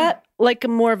 Was that like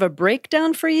more of a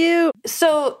breakdown for you?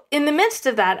 So in the midst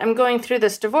of that, I'm going through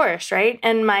this divorce, right?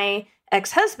 And my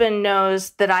ex-husband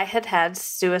knows that I had had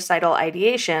suicidal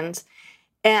ideations,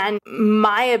 and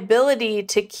my ability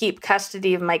to keep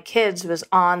custody of my kids was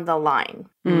on the line.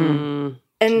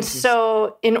 And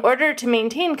so in order to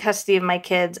maintain custody of my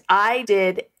kids, I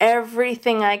did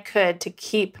everything I could to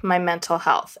keep my mental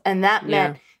health. And that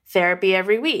meant therapy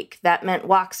every week. That meant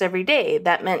walks every day.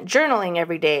 That meant journaling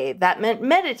every day. That meant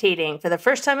meditating. For the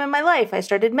first time in my life, I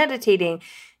started meditating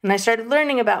and I started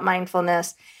learning about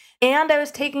mindfulness. And I was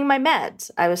taking my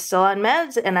meds. I was still on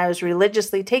meds and I was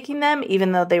religiously taking them,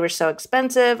 even though they were so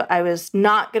expensive. I was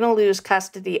not going to lose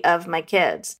custody of my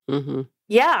kids.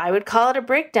 Yeah, I would call it a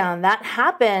breakdown. That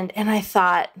happened. And I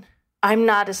thought, I'm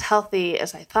not as healthy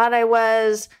as I thought I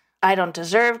was. I don't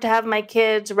deserve to have my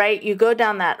kids, right? You go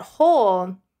down that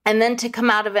hole and then to come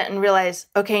out of it and realize,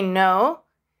 okay, no,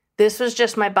 this was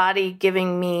just my body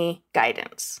giving me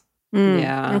guidance.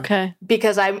 Yeah. Okay.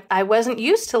 Because I wasn't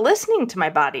used to listening to my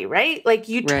body, right? Like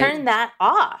you turn that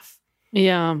off.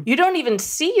 Yeah. You don't even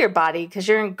see your body because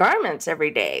you're in garments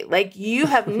every day. Like you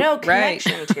have no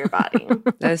connection to your body.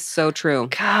 That's so true.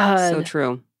 God. So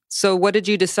true. So what did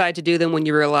you decide to do then when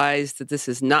you realized that this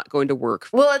is not going to work?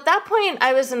 Well, at that point,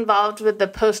 I was involved with the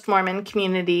post-Mormon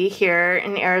community here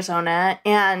in Arizona,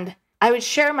 and I would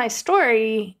share my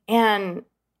story, and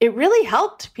it really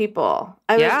helped people.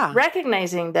 I was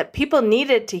recognizing that people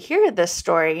needed to hear this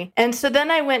story. And so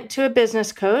then I went to a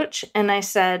business coach, and I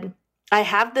said, I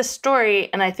have this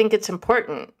story, and I think it's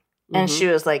important. And she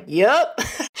was like, yup.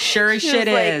 Sure as shit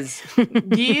is.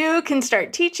 You can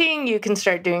start teaching. You can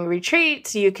start doing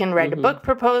retreats. You can write a book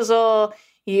proposal.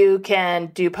 You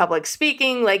can do public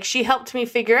speaking. Like, she helped me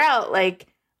figure out, like,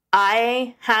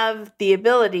 I have the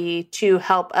ability to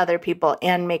help other people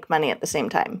and make money at the same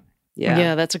time.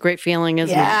 Yeah, that's a great feeling,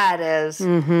 isn't it? Yeah, it is.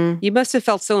 You must have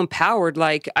felt so empowered.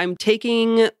 Like, I'm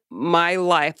taking my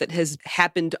life that has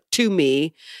happened to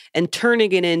me and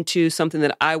turning it into something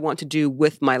that I want to do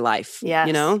with my life. Yes.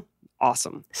 You know?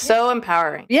 Awesome. So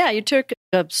empowering. Yeah, you took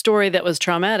a story that was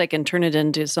traumatic and turned it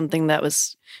into something that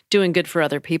was doing good for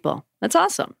other people. That's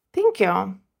awesome. Thank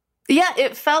you. Yeah,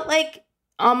 it felt like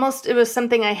almost it was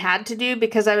something I had to do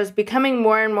because I was becoming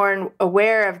more and more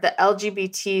aware of the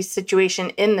LGBT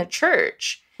situation in the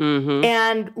church.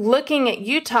 And looking at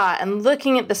Utah and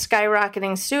looking at the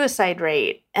skyrocketing suicide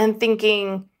rate and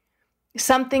thinking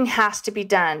something has to be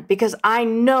done because I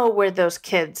know where those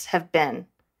kids have been.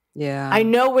 Yeah. I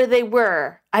know where they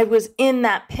were. I was in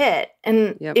that pit.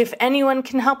 And if anyone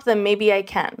can help them, maybe I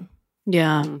can.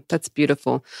 Yeah. That's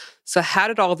beautiful. So how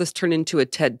did all this turn into a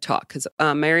TED Talk? Because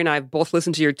Mary and I have both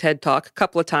listened to your TED Talk a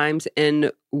couple of times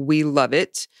and we love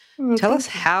it. Tell us,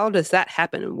 how does that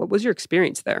happen? And what was your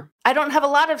experience there? I don't have a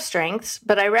lot of strengths,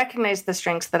 but I recognize the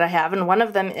strengths that I have. And one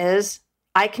of them is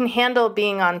I can handle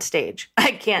being on stage.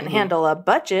 I can't handle a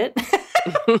budget.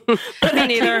 But I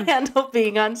can handle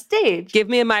being on stage. Give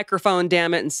me a microphone,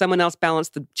 damn it, and someone else balance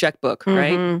the checkbook,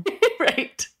 right?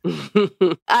 Right.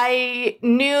 I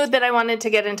knew that I wanted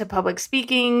to get into public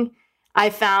speaking.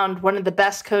 I found one of the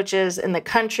best coaches in the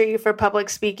country for public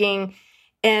speaking,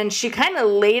 and she kind of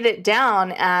laid it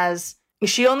down as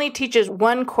she only teaches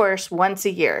one course once a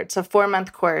year. It's a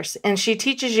 4-month course, and she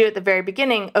teaches you at the very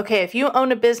beginning, okay, if you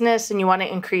own a business and you want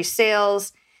to increase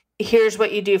sales, here's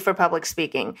what you do for public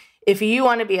speaking. If you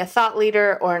want to be a thought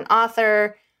leader or an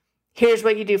author, here's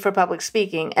what you do for public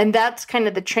speaking. And that's kind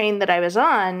of the train that I was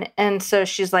on. And so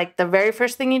she's like, the very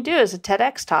first thing you do is a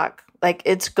TEDx talk. Like,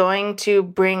 it's going to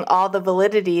bring all the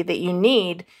validity that you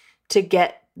need to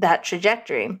get that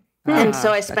trajectory. And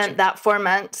so I spent that 4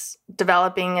 months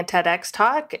developing a TEDx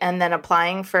talk and then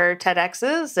applying for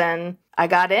TEDx's, and I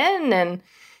got in, and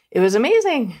it was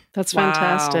amazing. That's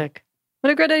fantastic. What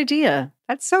a great idea.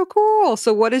 That's so cool.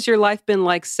 So what has your life been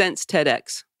like since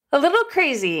TEDx? A little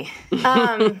crazy.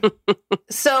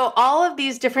 So all of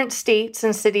these different states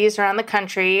and cities around the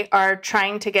country are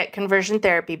trying to get conversion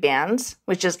therapy bans,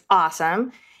 which is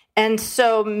awesome. And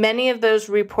so many of those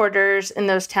reporters in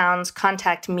those towns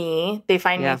contact me. They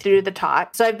find me through the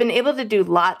talk. So I've been able to do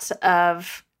lots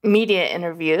of media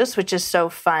interviews, which is so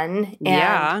fun.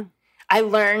 And I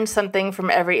learned something from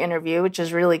every interview, which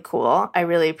is really cool. I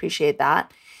really appreciate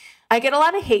that. I get a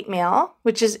lot of hate mail,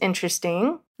 which is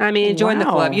interesting. I mean, join the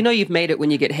club. You know you've made it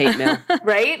when you get hate mail.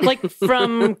 Right? Like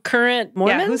from current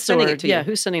Mormons? Who's sending it to you? Yeah,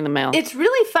 who's sending the mail? It's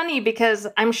really funny because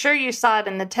I'm sure you saw it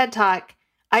in the TED Talk.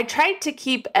 I tried to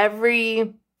keep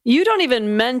every You don't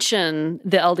even mention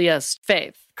the LDS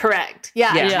faith. Correct.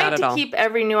 Yeah, I tried to keep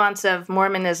every nuance of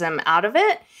Mormonism out of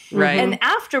it. Right. And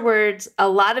afterwards, a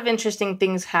lot of interesting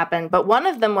things happened. But one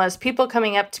of them was people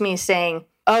coming up to me saying,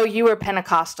 oh, you were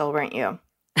Pentecostal, weren't you?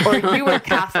 Or you were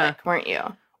Catholic, weren't you?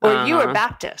 Or you were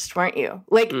Baptist, weren't you?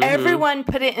 Like everyone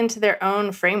put it into their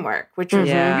own framework, which was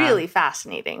really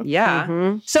fascinating.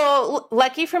 Yeah. So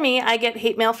lucky for me, I get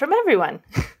hate mail from everyone.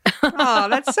 Oh,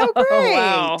 that's so great. Oh,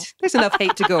 wow. There's enough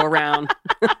hate to go around.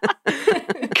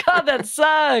 God, that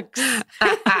sucks.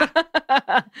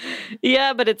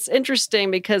 Yeah, but it's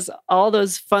interesting because all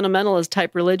those fundamentalist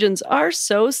type religions are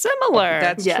so similar.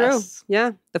 That's true.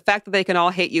 Yeah. The fact that they can all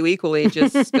hate you equally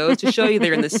just goes to show you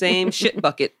they're in the same shit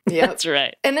bucket. Yep. That's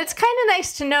right. And it's kind of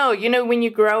nice to know, when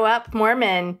you grow up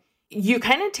Mormon, you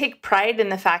kind of take pride in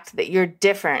the fact that you're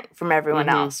different from everyone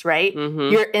else, right?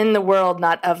 You're in the world,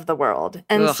 not of the world.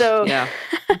 And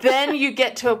then you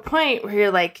get to a point where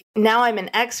you're like, now I'm an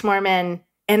ex-Mormon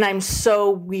and I'm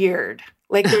so weird.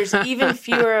 Like there's even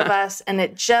fewer of us and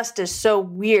it just is so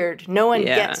weird. No one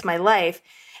gets my life.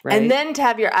 Right. And then to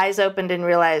have your eyes opened and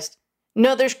realized,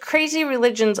 no, there's crazy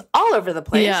religions all over the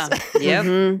place.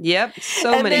 Yeah. Yep.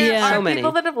 So many. There are so many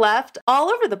people that have left all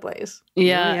over the place.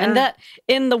 Yeah. And that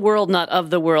in the world, not of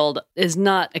the world, is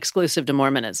not exclusive to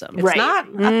Mormonism. It's not.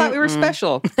 I thought we were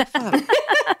special.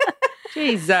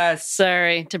 Jesus.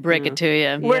 Sorry to break it to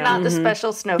you. We're not the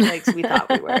special snowflakes we thought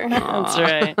we were. That's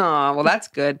right. Oh, well, that's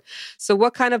good. So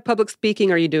what kind of public speaking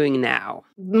are you doing now?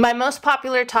 My most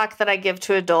popular talk that I give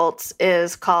to adults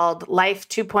is called Life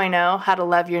 2.0, How to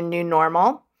Love Your New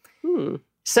Normal.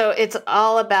 So it's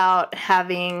all about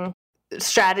having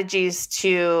strategies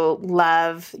to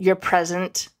love your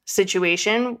present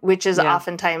situation, which is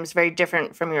oftentimes very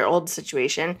different from your old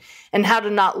situation, and how to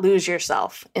not lose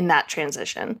yourself in that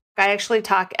transition. I actually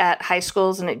talk at high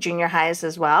schools and at junior highs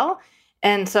as well.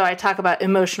 And so I talk about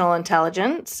emotional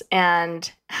intelligence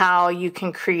and how you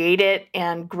can create it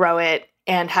and grow it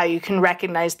and how you can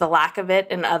recognize the lack of it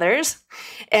in others.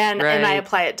 And I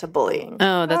apply it to bullying.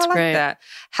 Oh, that's great. That.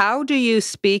 How do you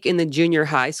speak in the junior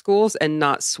high schools and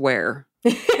not swear?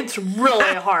 It's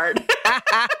really hard.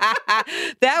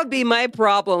 That would be my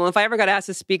problem. If I ever got asked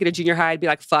to speak at a junior high, I'd be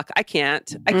like, fuck, I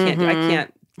can't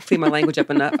clean my language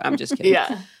up enough. I'm just kidding.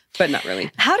 Yeah. But not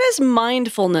really. How does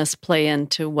mindfulness play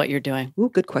into what you're doing? Ooh,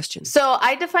 good question. So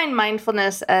I define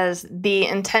mindfulness as the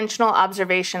intentional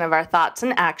observation of our thoughts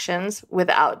and actions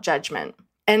without judgment.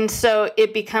 And so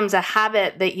it becomes a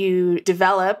habit that you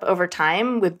develop over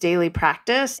time with daily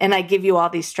practice. And I give you all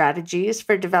these strategies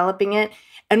for developing it.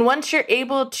 And once you're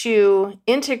able to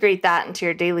integrate that into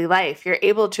your daily life, you're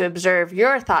able to observe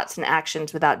your thoughts and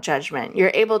actions without judgment.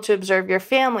 You're able to observe your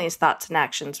family's thoughts and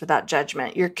actions without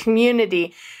judgment, your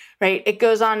community, right? It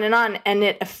goes on, and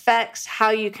it affects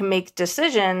how you can make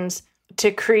decisions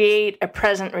to create a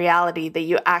present reality that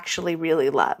you actually really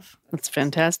love. That's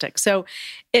fantastic. So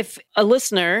if a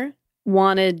listener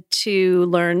wanted to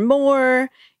learn more,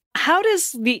 how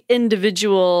does the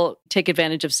individual take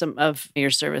advantage of some of your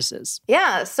services?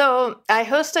 Yeah, so I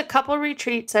host a couple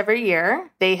retreats every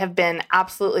year. They have been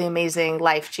absolutely amazing,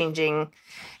 life-changing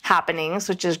happenings,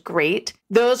 which is great.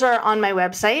 Those are on my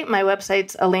website. My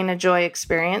website's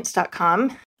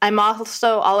elenajoyexperience.com. I'm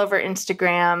also all over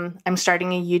Instagram. I'm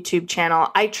starting a YouTube channel.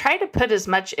 I try to put as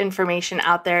much information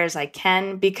out there as I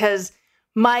can because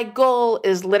my goal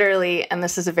is literally, and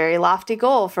this is a very lofty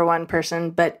goal for one person,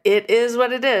 but it is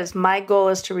what it is. My goal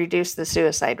is to reduce the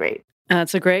suicide rate.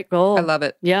 That's a great goal. I love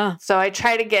it. Yeah. So I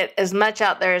try to get as much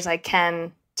out there as I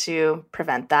can to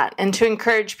prevent that and to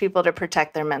encourage people to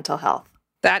protect their mental health.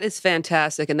 That is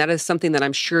fantastic. And that is something that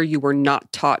I'm sure you were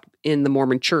not taught in the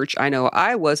Mormon church. I know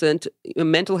I wasn't.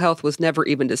 Mental health was never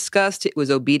even discussed. It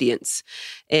was obedience.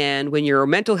 And when your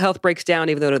mental health breaks down,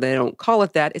 even though they don't call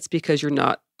it that, it's because you're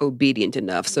not obedient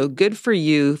enough. So good for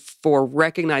you for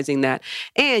recognizing that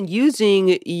and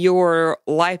using your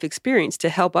life experience to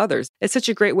help others. It's such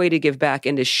a great way to give back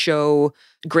and to show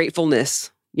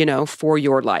gratefulness, for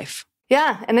your life.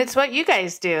 Yeah, and it's what you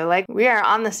guys do. Like, we are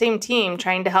on the same team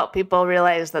trying to help people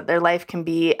realize that their life can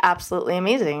be absolutely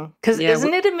amazing. Because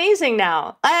isn't it amazing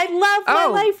now? I love my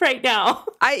life right now.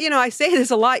 I say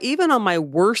this a lot, even on my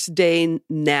worst day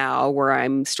now, where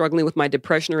I'm struggling with my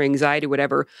depression or anxiety,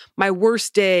 whatever, my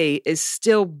worst day is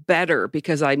still better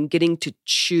because I'm getting to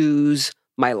choose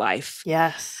my life.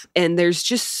 Yes. And there's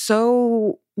just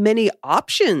so many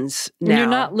options now. You're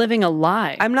not living a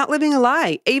lie. I'm not living a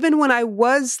lie. Even when I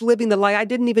was living the lie, I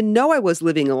didn't even know I was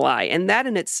living a lie. And that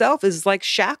in itself is like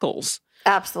shackles.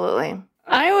 Absolutely.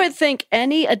 I would think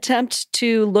any attempt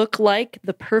to look like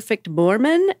the perfect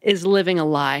Mormon is living a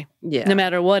lie. Yeah. No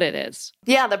matter what it is.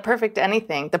 Yeah, the perfect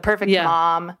anything. The perfect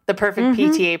mom, the perfect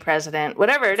PTA president,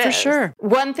 whatever it is. For sure.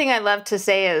 One thing I love to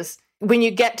say is when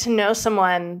you get to know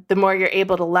someone, the more you're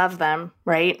able to love them,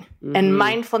 right? And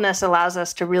mindfulness allows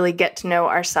us to really get to know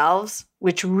ourselves,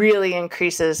 which really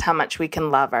increases how much we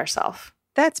can love ourselves.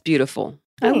 That's beautiful.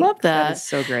 I love that. That is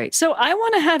so great. So I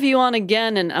want to have you on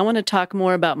again, and I want to talk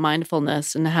more about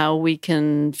mindfulness and how we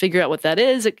can figure out what that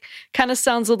is. It kind of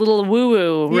sounds a little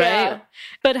woo-woo, right?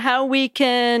 But how we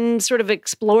can sort of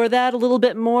explore that a little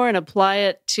bit more and apply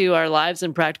it to our lives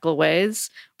in practical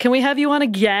ways. Can we have you on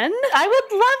again? I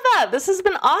would love that. This has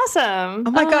been awesome.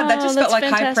 Oh my God, that just felt like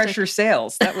high-pressure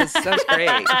sales. That was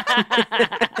great.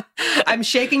 I'm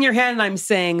shaking your hand and I'm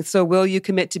saying, so will you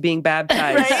commit to being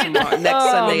baptized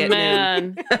next Sunday at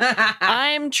noon?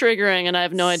 I'm triggering and I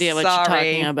have no idea what you're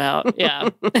talking about. Yeah.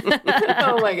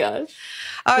 Oh my gosh.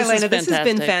 Oh, Elena, this has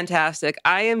been fantastic.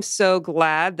 I am so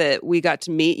glad that we got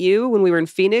to meet you when we were in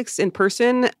Phoenix in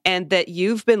person and that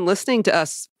you've been listening to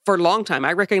us for a long time.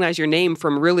 I recognize your name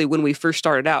from really when we first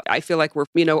started out. I feel like we're,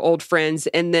 old friends.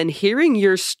 And then hearing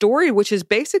your story, which has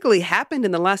basically happened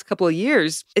in the last couple of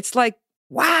years, it's like,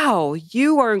 wow,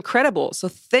 you are incredible. So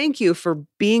thank you for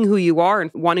being who you are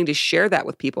and wanting to share that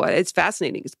with people. It's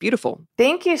fascinating. It's beautiful.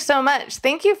 Thank you so much.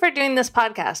 Thank you for doing this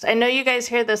podcast. I know you guys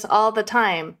hear this all the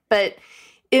time, but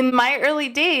in my early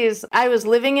days, I was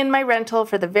living in my rental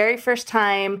for the very first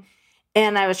time,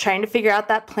 and I was trying to figure out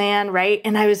that plan, right?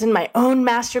 And I was in my own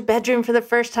master bedroom for the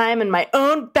first time, in my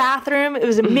own bathroom. It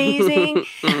was amazing.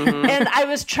 And I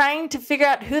was trying to figure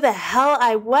out who the hell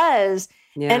I was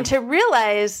and to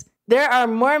realize there are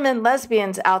Mormon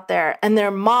lesbians out there, and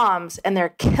they're moms, and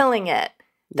they're killing it.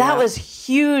 That was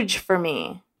huge for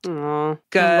me. Oh,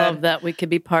 good. I love that we could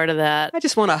be part of that. I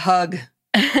just want a hug.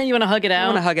 You want to hug it out? I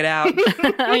want to hug it out.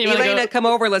 Elena, come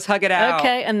over. Let's hug it out.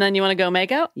 Okay, and then you want to go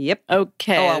make out? Yep.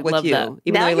 Okay, I with love you. That.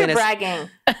 Even now you're bragging.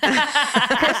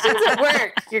 Kristen's at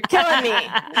work. You're killing me.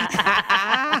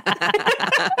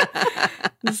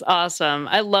 This is awesome.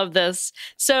 I love this.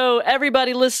 So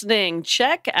everybody listening,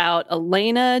 check out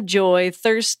Elena Joy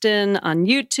Thurston on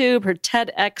YouTube, her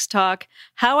TEDx talk,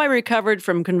 How I Recovered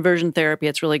from Conversion Therapy.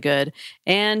 It's really good.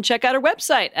 And check out her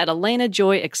website at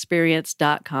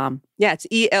elenajoyexperience.com. Yeah, it's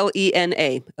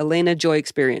ELENA, Elena Joy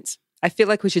Experience. I feel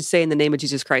like we should say in the name of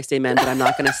Jesus Christ, amen, but I'm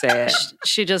not going to say it.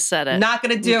 She just said it. Not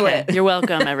going to do it. You're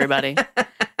welcome, everybody.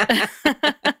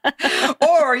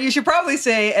 Or you should probably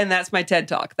say, and that's my TED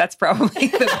Talk. That's probably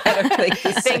the better thing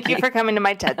to say. Thank you for coming to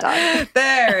my TED Talk.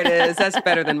 There it is. That's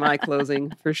better than my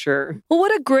closing, for sure. Well,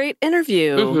 what a great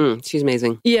interview. Mm-hmm. She's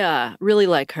amazing. Yeah, really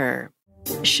like her.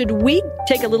 Should we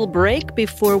take a little break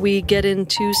before we get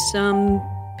into some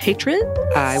patrons?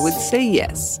 I would say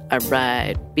yes. All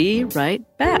right. Be right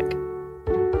back.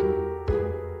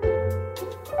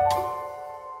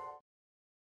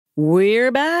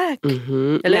 We're back.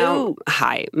 Mm-hmm. Hello. Now,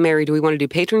 hi. Mary, do we want to do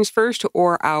patrons first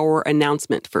or our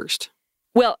announcement first?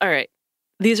 Well, all right.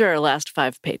 These are our last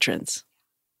 5 patrons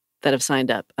that have signed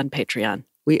up on Patreon.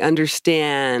 We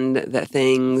understand that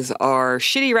things are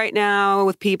shitty right now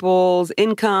with people's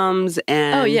incomes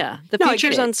and... Oh, yeah. The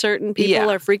future's uncertain.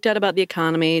 People are freaked out about the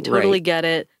economy. Totally get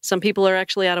it. Some people are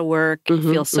actually out of work.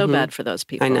 Feel so bad for those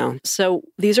people. I know. So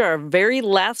these are our very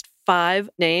last 5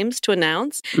 names to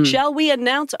announce. Shall we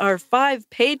announce our 5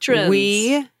 patrons?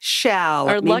 We shall.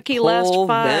 Our lucky last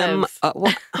 5.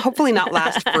 Well, hopefully not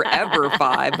last forever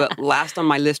 5, but last on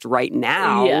my list right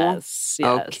now. Yes.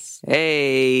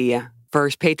 Okay.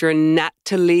 First patron,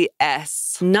 Natalie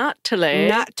S.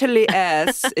 Natalie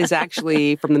S. is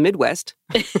actually from the Midwest.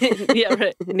 Yeah,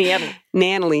 right.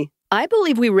 Natalie. I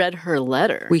believe we read her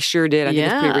letter. We sure did. I think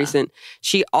it's pretty recent.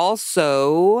 She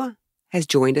also has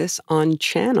joined us on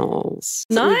Channels.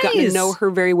 So we've gotten to know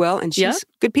her very well, and she's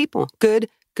good people. Good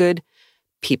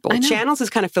people. Channels is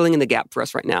kind of filling in the gap for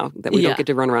us right now, that we don't get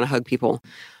to run around and hug people.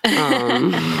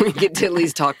 We get to at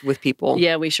least talk with people.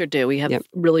 Yeah, we sure do. We have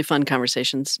really fun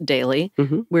conversations daily.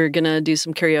 We're going to do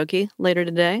some karaoke later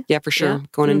today. Yeah, for sure. Yeah.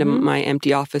 Going into my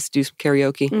empty office, do some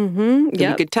karaoke. It'll be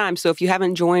a good time. So if you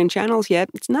haven't joined Channels yet,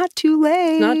 it's not too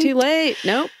late. Not too late.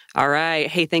 Nope. All right.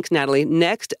 Hey, thanks, Natalie.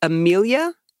 Next,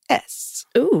 Amelia S.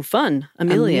 Ooh, fun.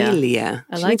 Amelia.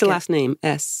 I like the last name,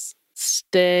 S.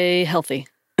 Stay healthy.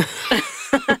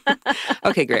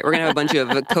 Okay, great. We're going to have a bunch of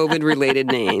COVID-related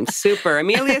names. Super.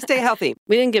 Amelia, stay healthy.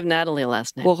 We didn't give Natalie a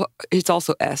last name. Well, it's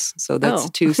also S, so that's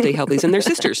 2 stay healthies. And they're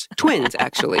sisters. Twins,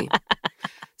 actually.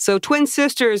 So twin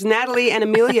sisters, Natalie and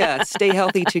Amelia, stay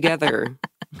healthy together.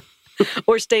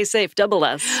 Or stay safe, double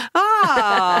S.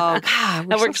 Oh, God.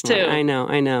 That works too. I know.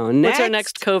 What's our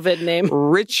next COVID name?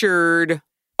 Richard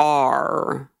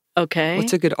R. Okay.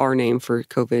 What's a good R name for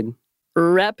COVID?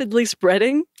 Rapidly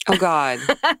spreading? Oh, God.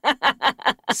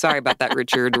 Sorry about that,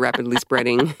 Richard. Rapidly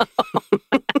spreading.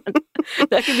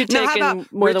 That could be taken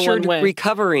more than one way.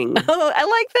 Recovering. Oh, I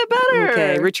like that better.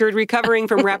 Okay, Richard recovering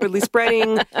from rapidly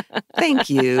spreading. Thank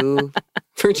you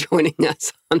for joining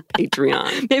us on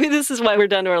Patreon. Maybe this is why we're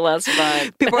down to our last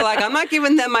 5. People are like, I'm not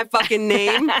giving them my fucking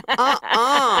name.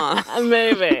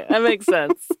 Maybe. That makes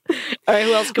sense. All right,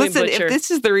 who else can we butcher? If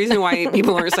this is the reason why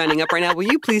people aren't signing up right now,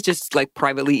 will you please just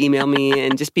privately email me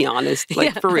and just be honest?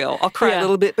 For real. I'll cry a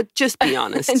little bit, but just be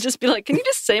honest. And just be like, can you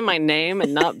just say my name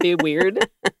and not be weird?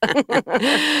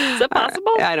 Is that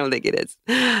possible? I don't think it is.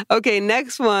 Okay,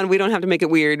 next one. We don't have to make it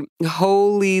weird.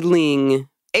 Holy Ling.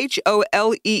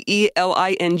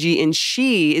 Holeeling. And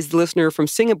she is the listener from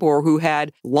Singapore who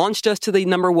had launched us to the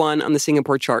number 1 on the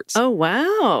Singapore charts. Oh,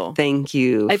 wow. Thank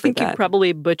you. I think you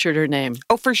probably butchered her name.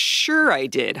 Oh, for sure I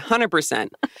did. 100%.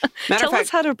 Tell us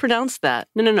how to pronounce that.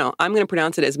 No. I'm going to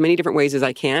pronounce it as many different ways as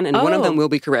I can, and one of them will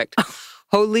be correct.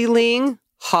 Holeeling,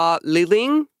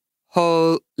 Ha-Liling,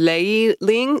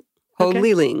 Holeeling,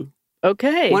 Holeeling.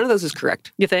 Okay. One of those is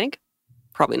correct. You think?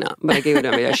 Probably not, but I gave it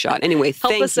a shot. Anyway,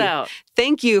 Help us out.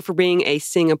 Thank you for being a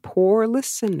Singapore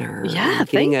listener. Yeah,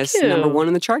 getting us number 1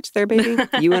 in the charts there, baby.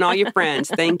 You and all your friends.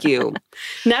 Thank you.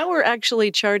 Now we're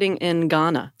actually charting in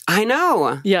Ghana. I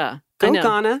know. Yeah. Go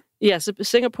Ghana. Yes,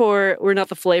 Singapore, we're not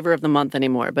the flavor of the month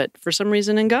anymore, but for some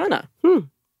reason in Ghana.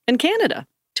 And Canada.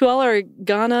 To all our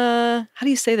Ghana, how do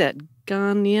you say that?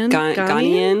 Ghanaian?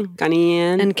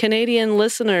 Ghanaian. And Canadian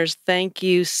listeners, thank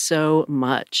you so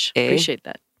much. Appreciate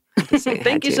that.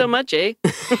 Thank you so much, eh?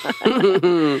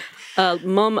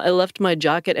 Mom, I left my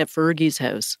jacket at Fergie's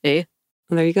house, eh?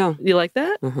 Well, there you go. You like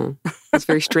that? That's a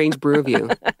very strange brew of you.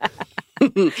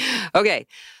 Okay.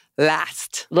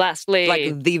 Lastly.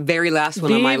 Like the very last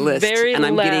one on my list. And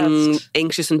I'm getting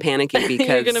anxious and panicky because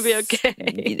you're going to be okay.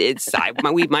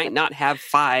 We might not have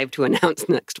 5 to announce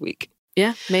next week.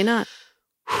 Yeah, may not.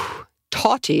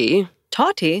 Tottie.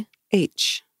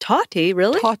 H. Tottie,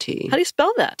 really? Tottie. How do you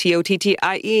spell that?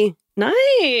 Tottie.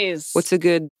 Nice. What's a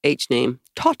good H name?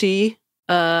 Tottie.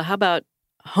 How about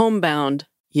homebound?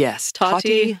 Yes,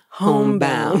 Tottie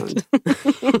homebound.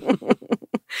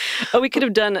 Oh, we could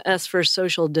have done S for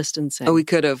social distancing. Oh, we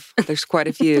could have. There's quite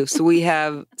a few. So we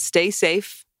have stay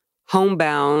safe,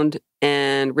 homebound,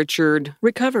 and Richard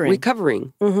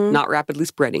recovering, not rapidly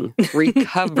spreading,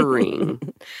 recovering.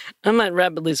 I might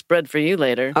rapidly spread for you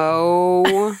later.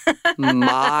 Oh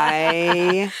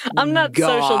my! I'm not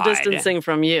God. social distancing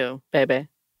from you, baby.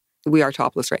 We are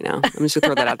topless right now. I'm just going to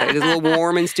throw that out there. It is a little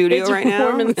warm in studio right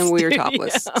now, and we are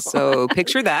topless. So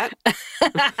picture that.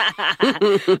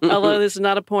 Although this is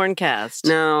not a porn cast.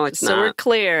 No, it's not. So we're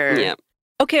clear. Yep.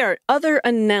 Okay, our other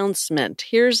announcement.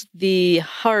 Here's the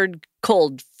hard,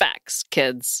 cold facts,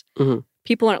 kids.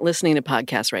 People aren't listening to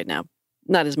podcasts right now.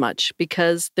 Not as much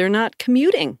because they're not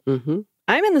commuting.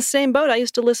 I'm in the same boat. I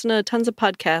used to listen to tons of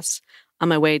podcasts on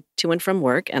my way to and from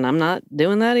work, and I'm not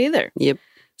doing that either. Yep.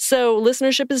 So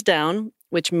listenership is down,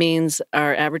 which means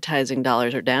our advertising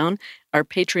dollars are down. Our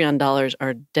Patreon dollars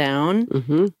are down.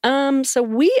 So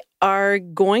we are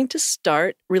going to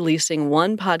start releasing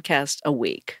 1 podcast a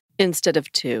week instead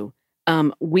of 2.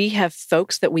 We have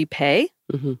folks that we pay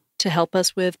to help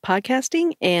us with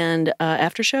podcasting and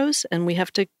after shows, and we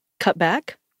have to cut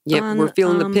back. Yep, we're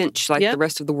feeling the pinch like the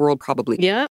rest of the world probably.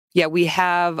 Yeah. Yeah, we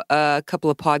have a couple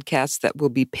of podcasts that will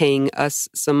be paying us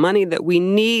some money that we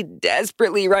need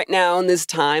desperately right now in this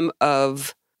time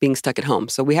of being stuck at home.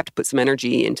 So we have to put some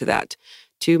energy into that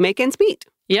to make ends meet.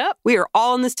 Yep. We are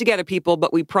all in this together, people,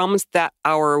 but we promise that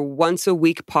our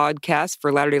once-a-week podcast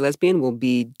for Latter-day Lesbian will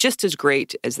be just as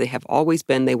great as they have always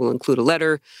been. They will include a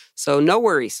letter, so no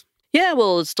worries. Yeah,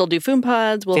 we'll still do Foom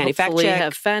Pods. We'll Fanny hopefully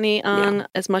have Fanny on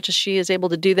as much as she is able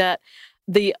to do that.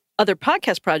 The other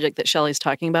podcast project that Shelley's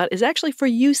talking about is actually for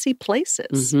UC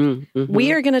Places.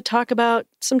 We are going to talk about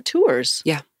some tours.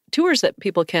 Yeah. Tours that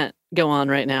people can't go on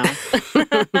right now.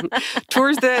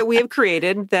 Tours that we have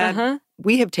created that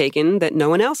we have taken that no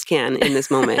one else can in this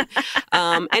moment.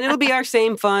 And it'll be our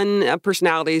same fun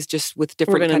personalities, just with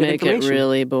different kind of information. We're going to make it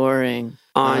really boring.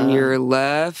 On your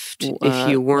left, if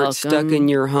you weren't stuck in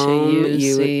your home, to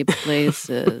UC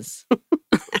Places.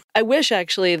 I wish,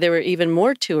 actually, there were even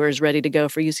more tours ready to go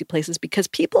for UC Places because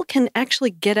people can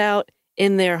actually get out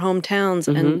in their hometowns.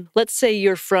 And let's say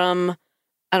you're from,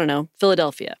 I don't know,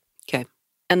 Philadelphia. Okay.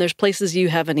 And there's places you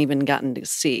haven't even gotten to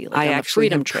see. Like I on actually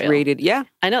the Freedom have Trail. created,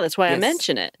 I know, that's why I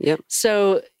mention it. Yep.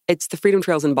 So it's the Freedom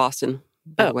Trails in Boston,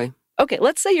 by the way. Okay,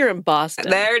 let's say you're in Boston.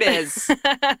 There it is.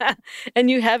 And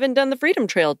you haven't done the Freedom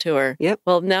Trail tour. Yep.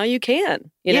 Well, now you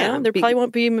can. You know, there probably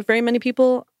won't be very many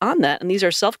people on that. And these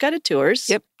are self-guided tours.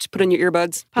 Yep. Just put on your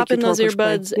earbuds. Pop in those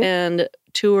earbuds and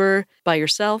tour by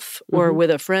yourself or with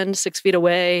a friend 6 feet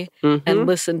away and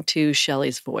listen to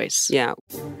Shelley's voice. Yeah.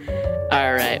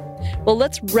 All right. Well,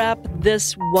 let's wrap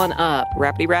this one up.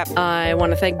 Wrappity wrap. I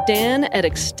want to thank Dan at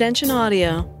Extension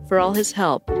Audio for all his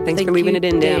help. Thanks for leaving it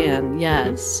in, Dan.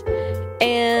 Yes.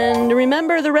 And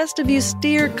remember, the rest of you,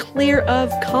 steer clear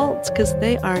of cults because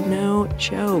they are no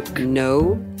joke.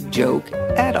 No joke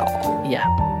at all. Yeah.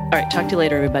 All right. Talk to you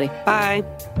later, everybody. Bye.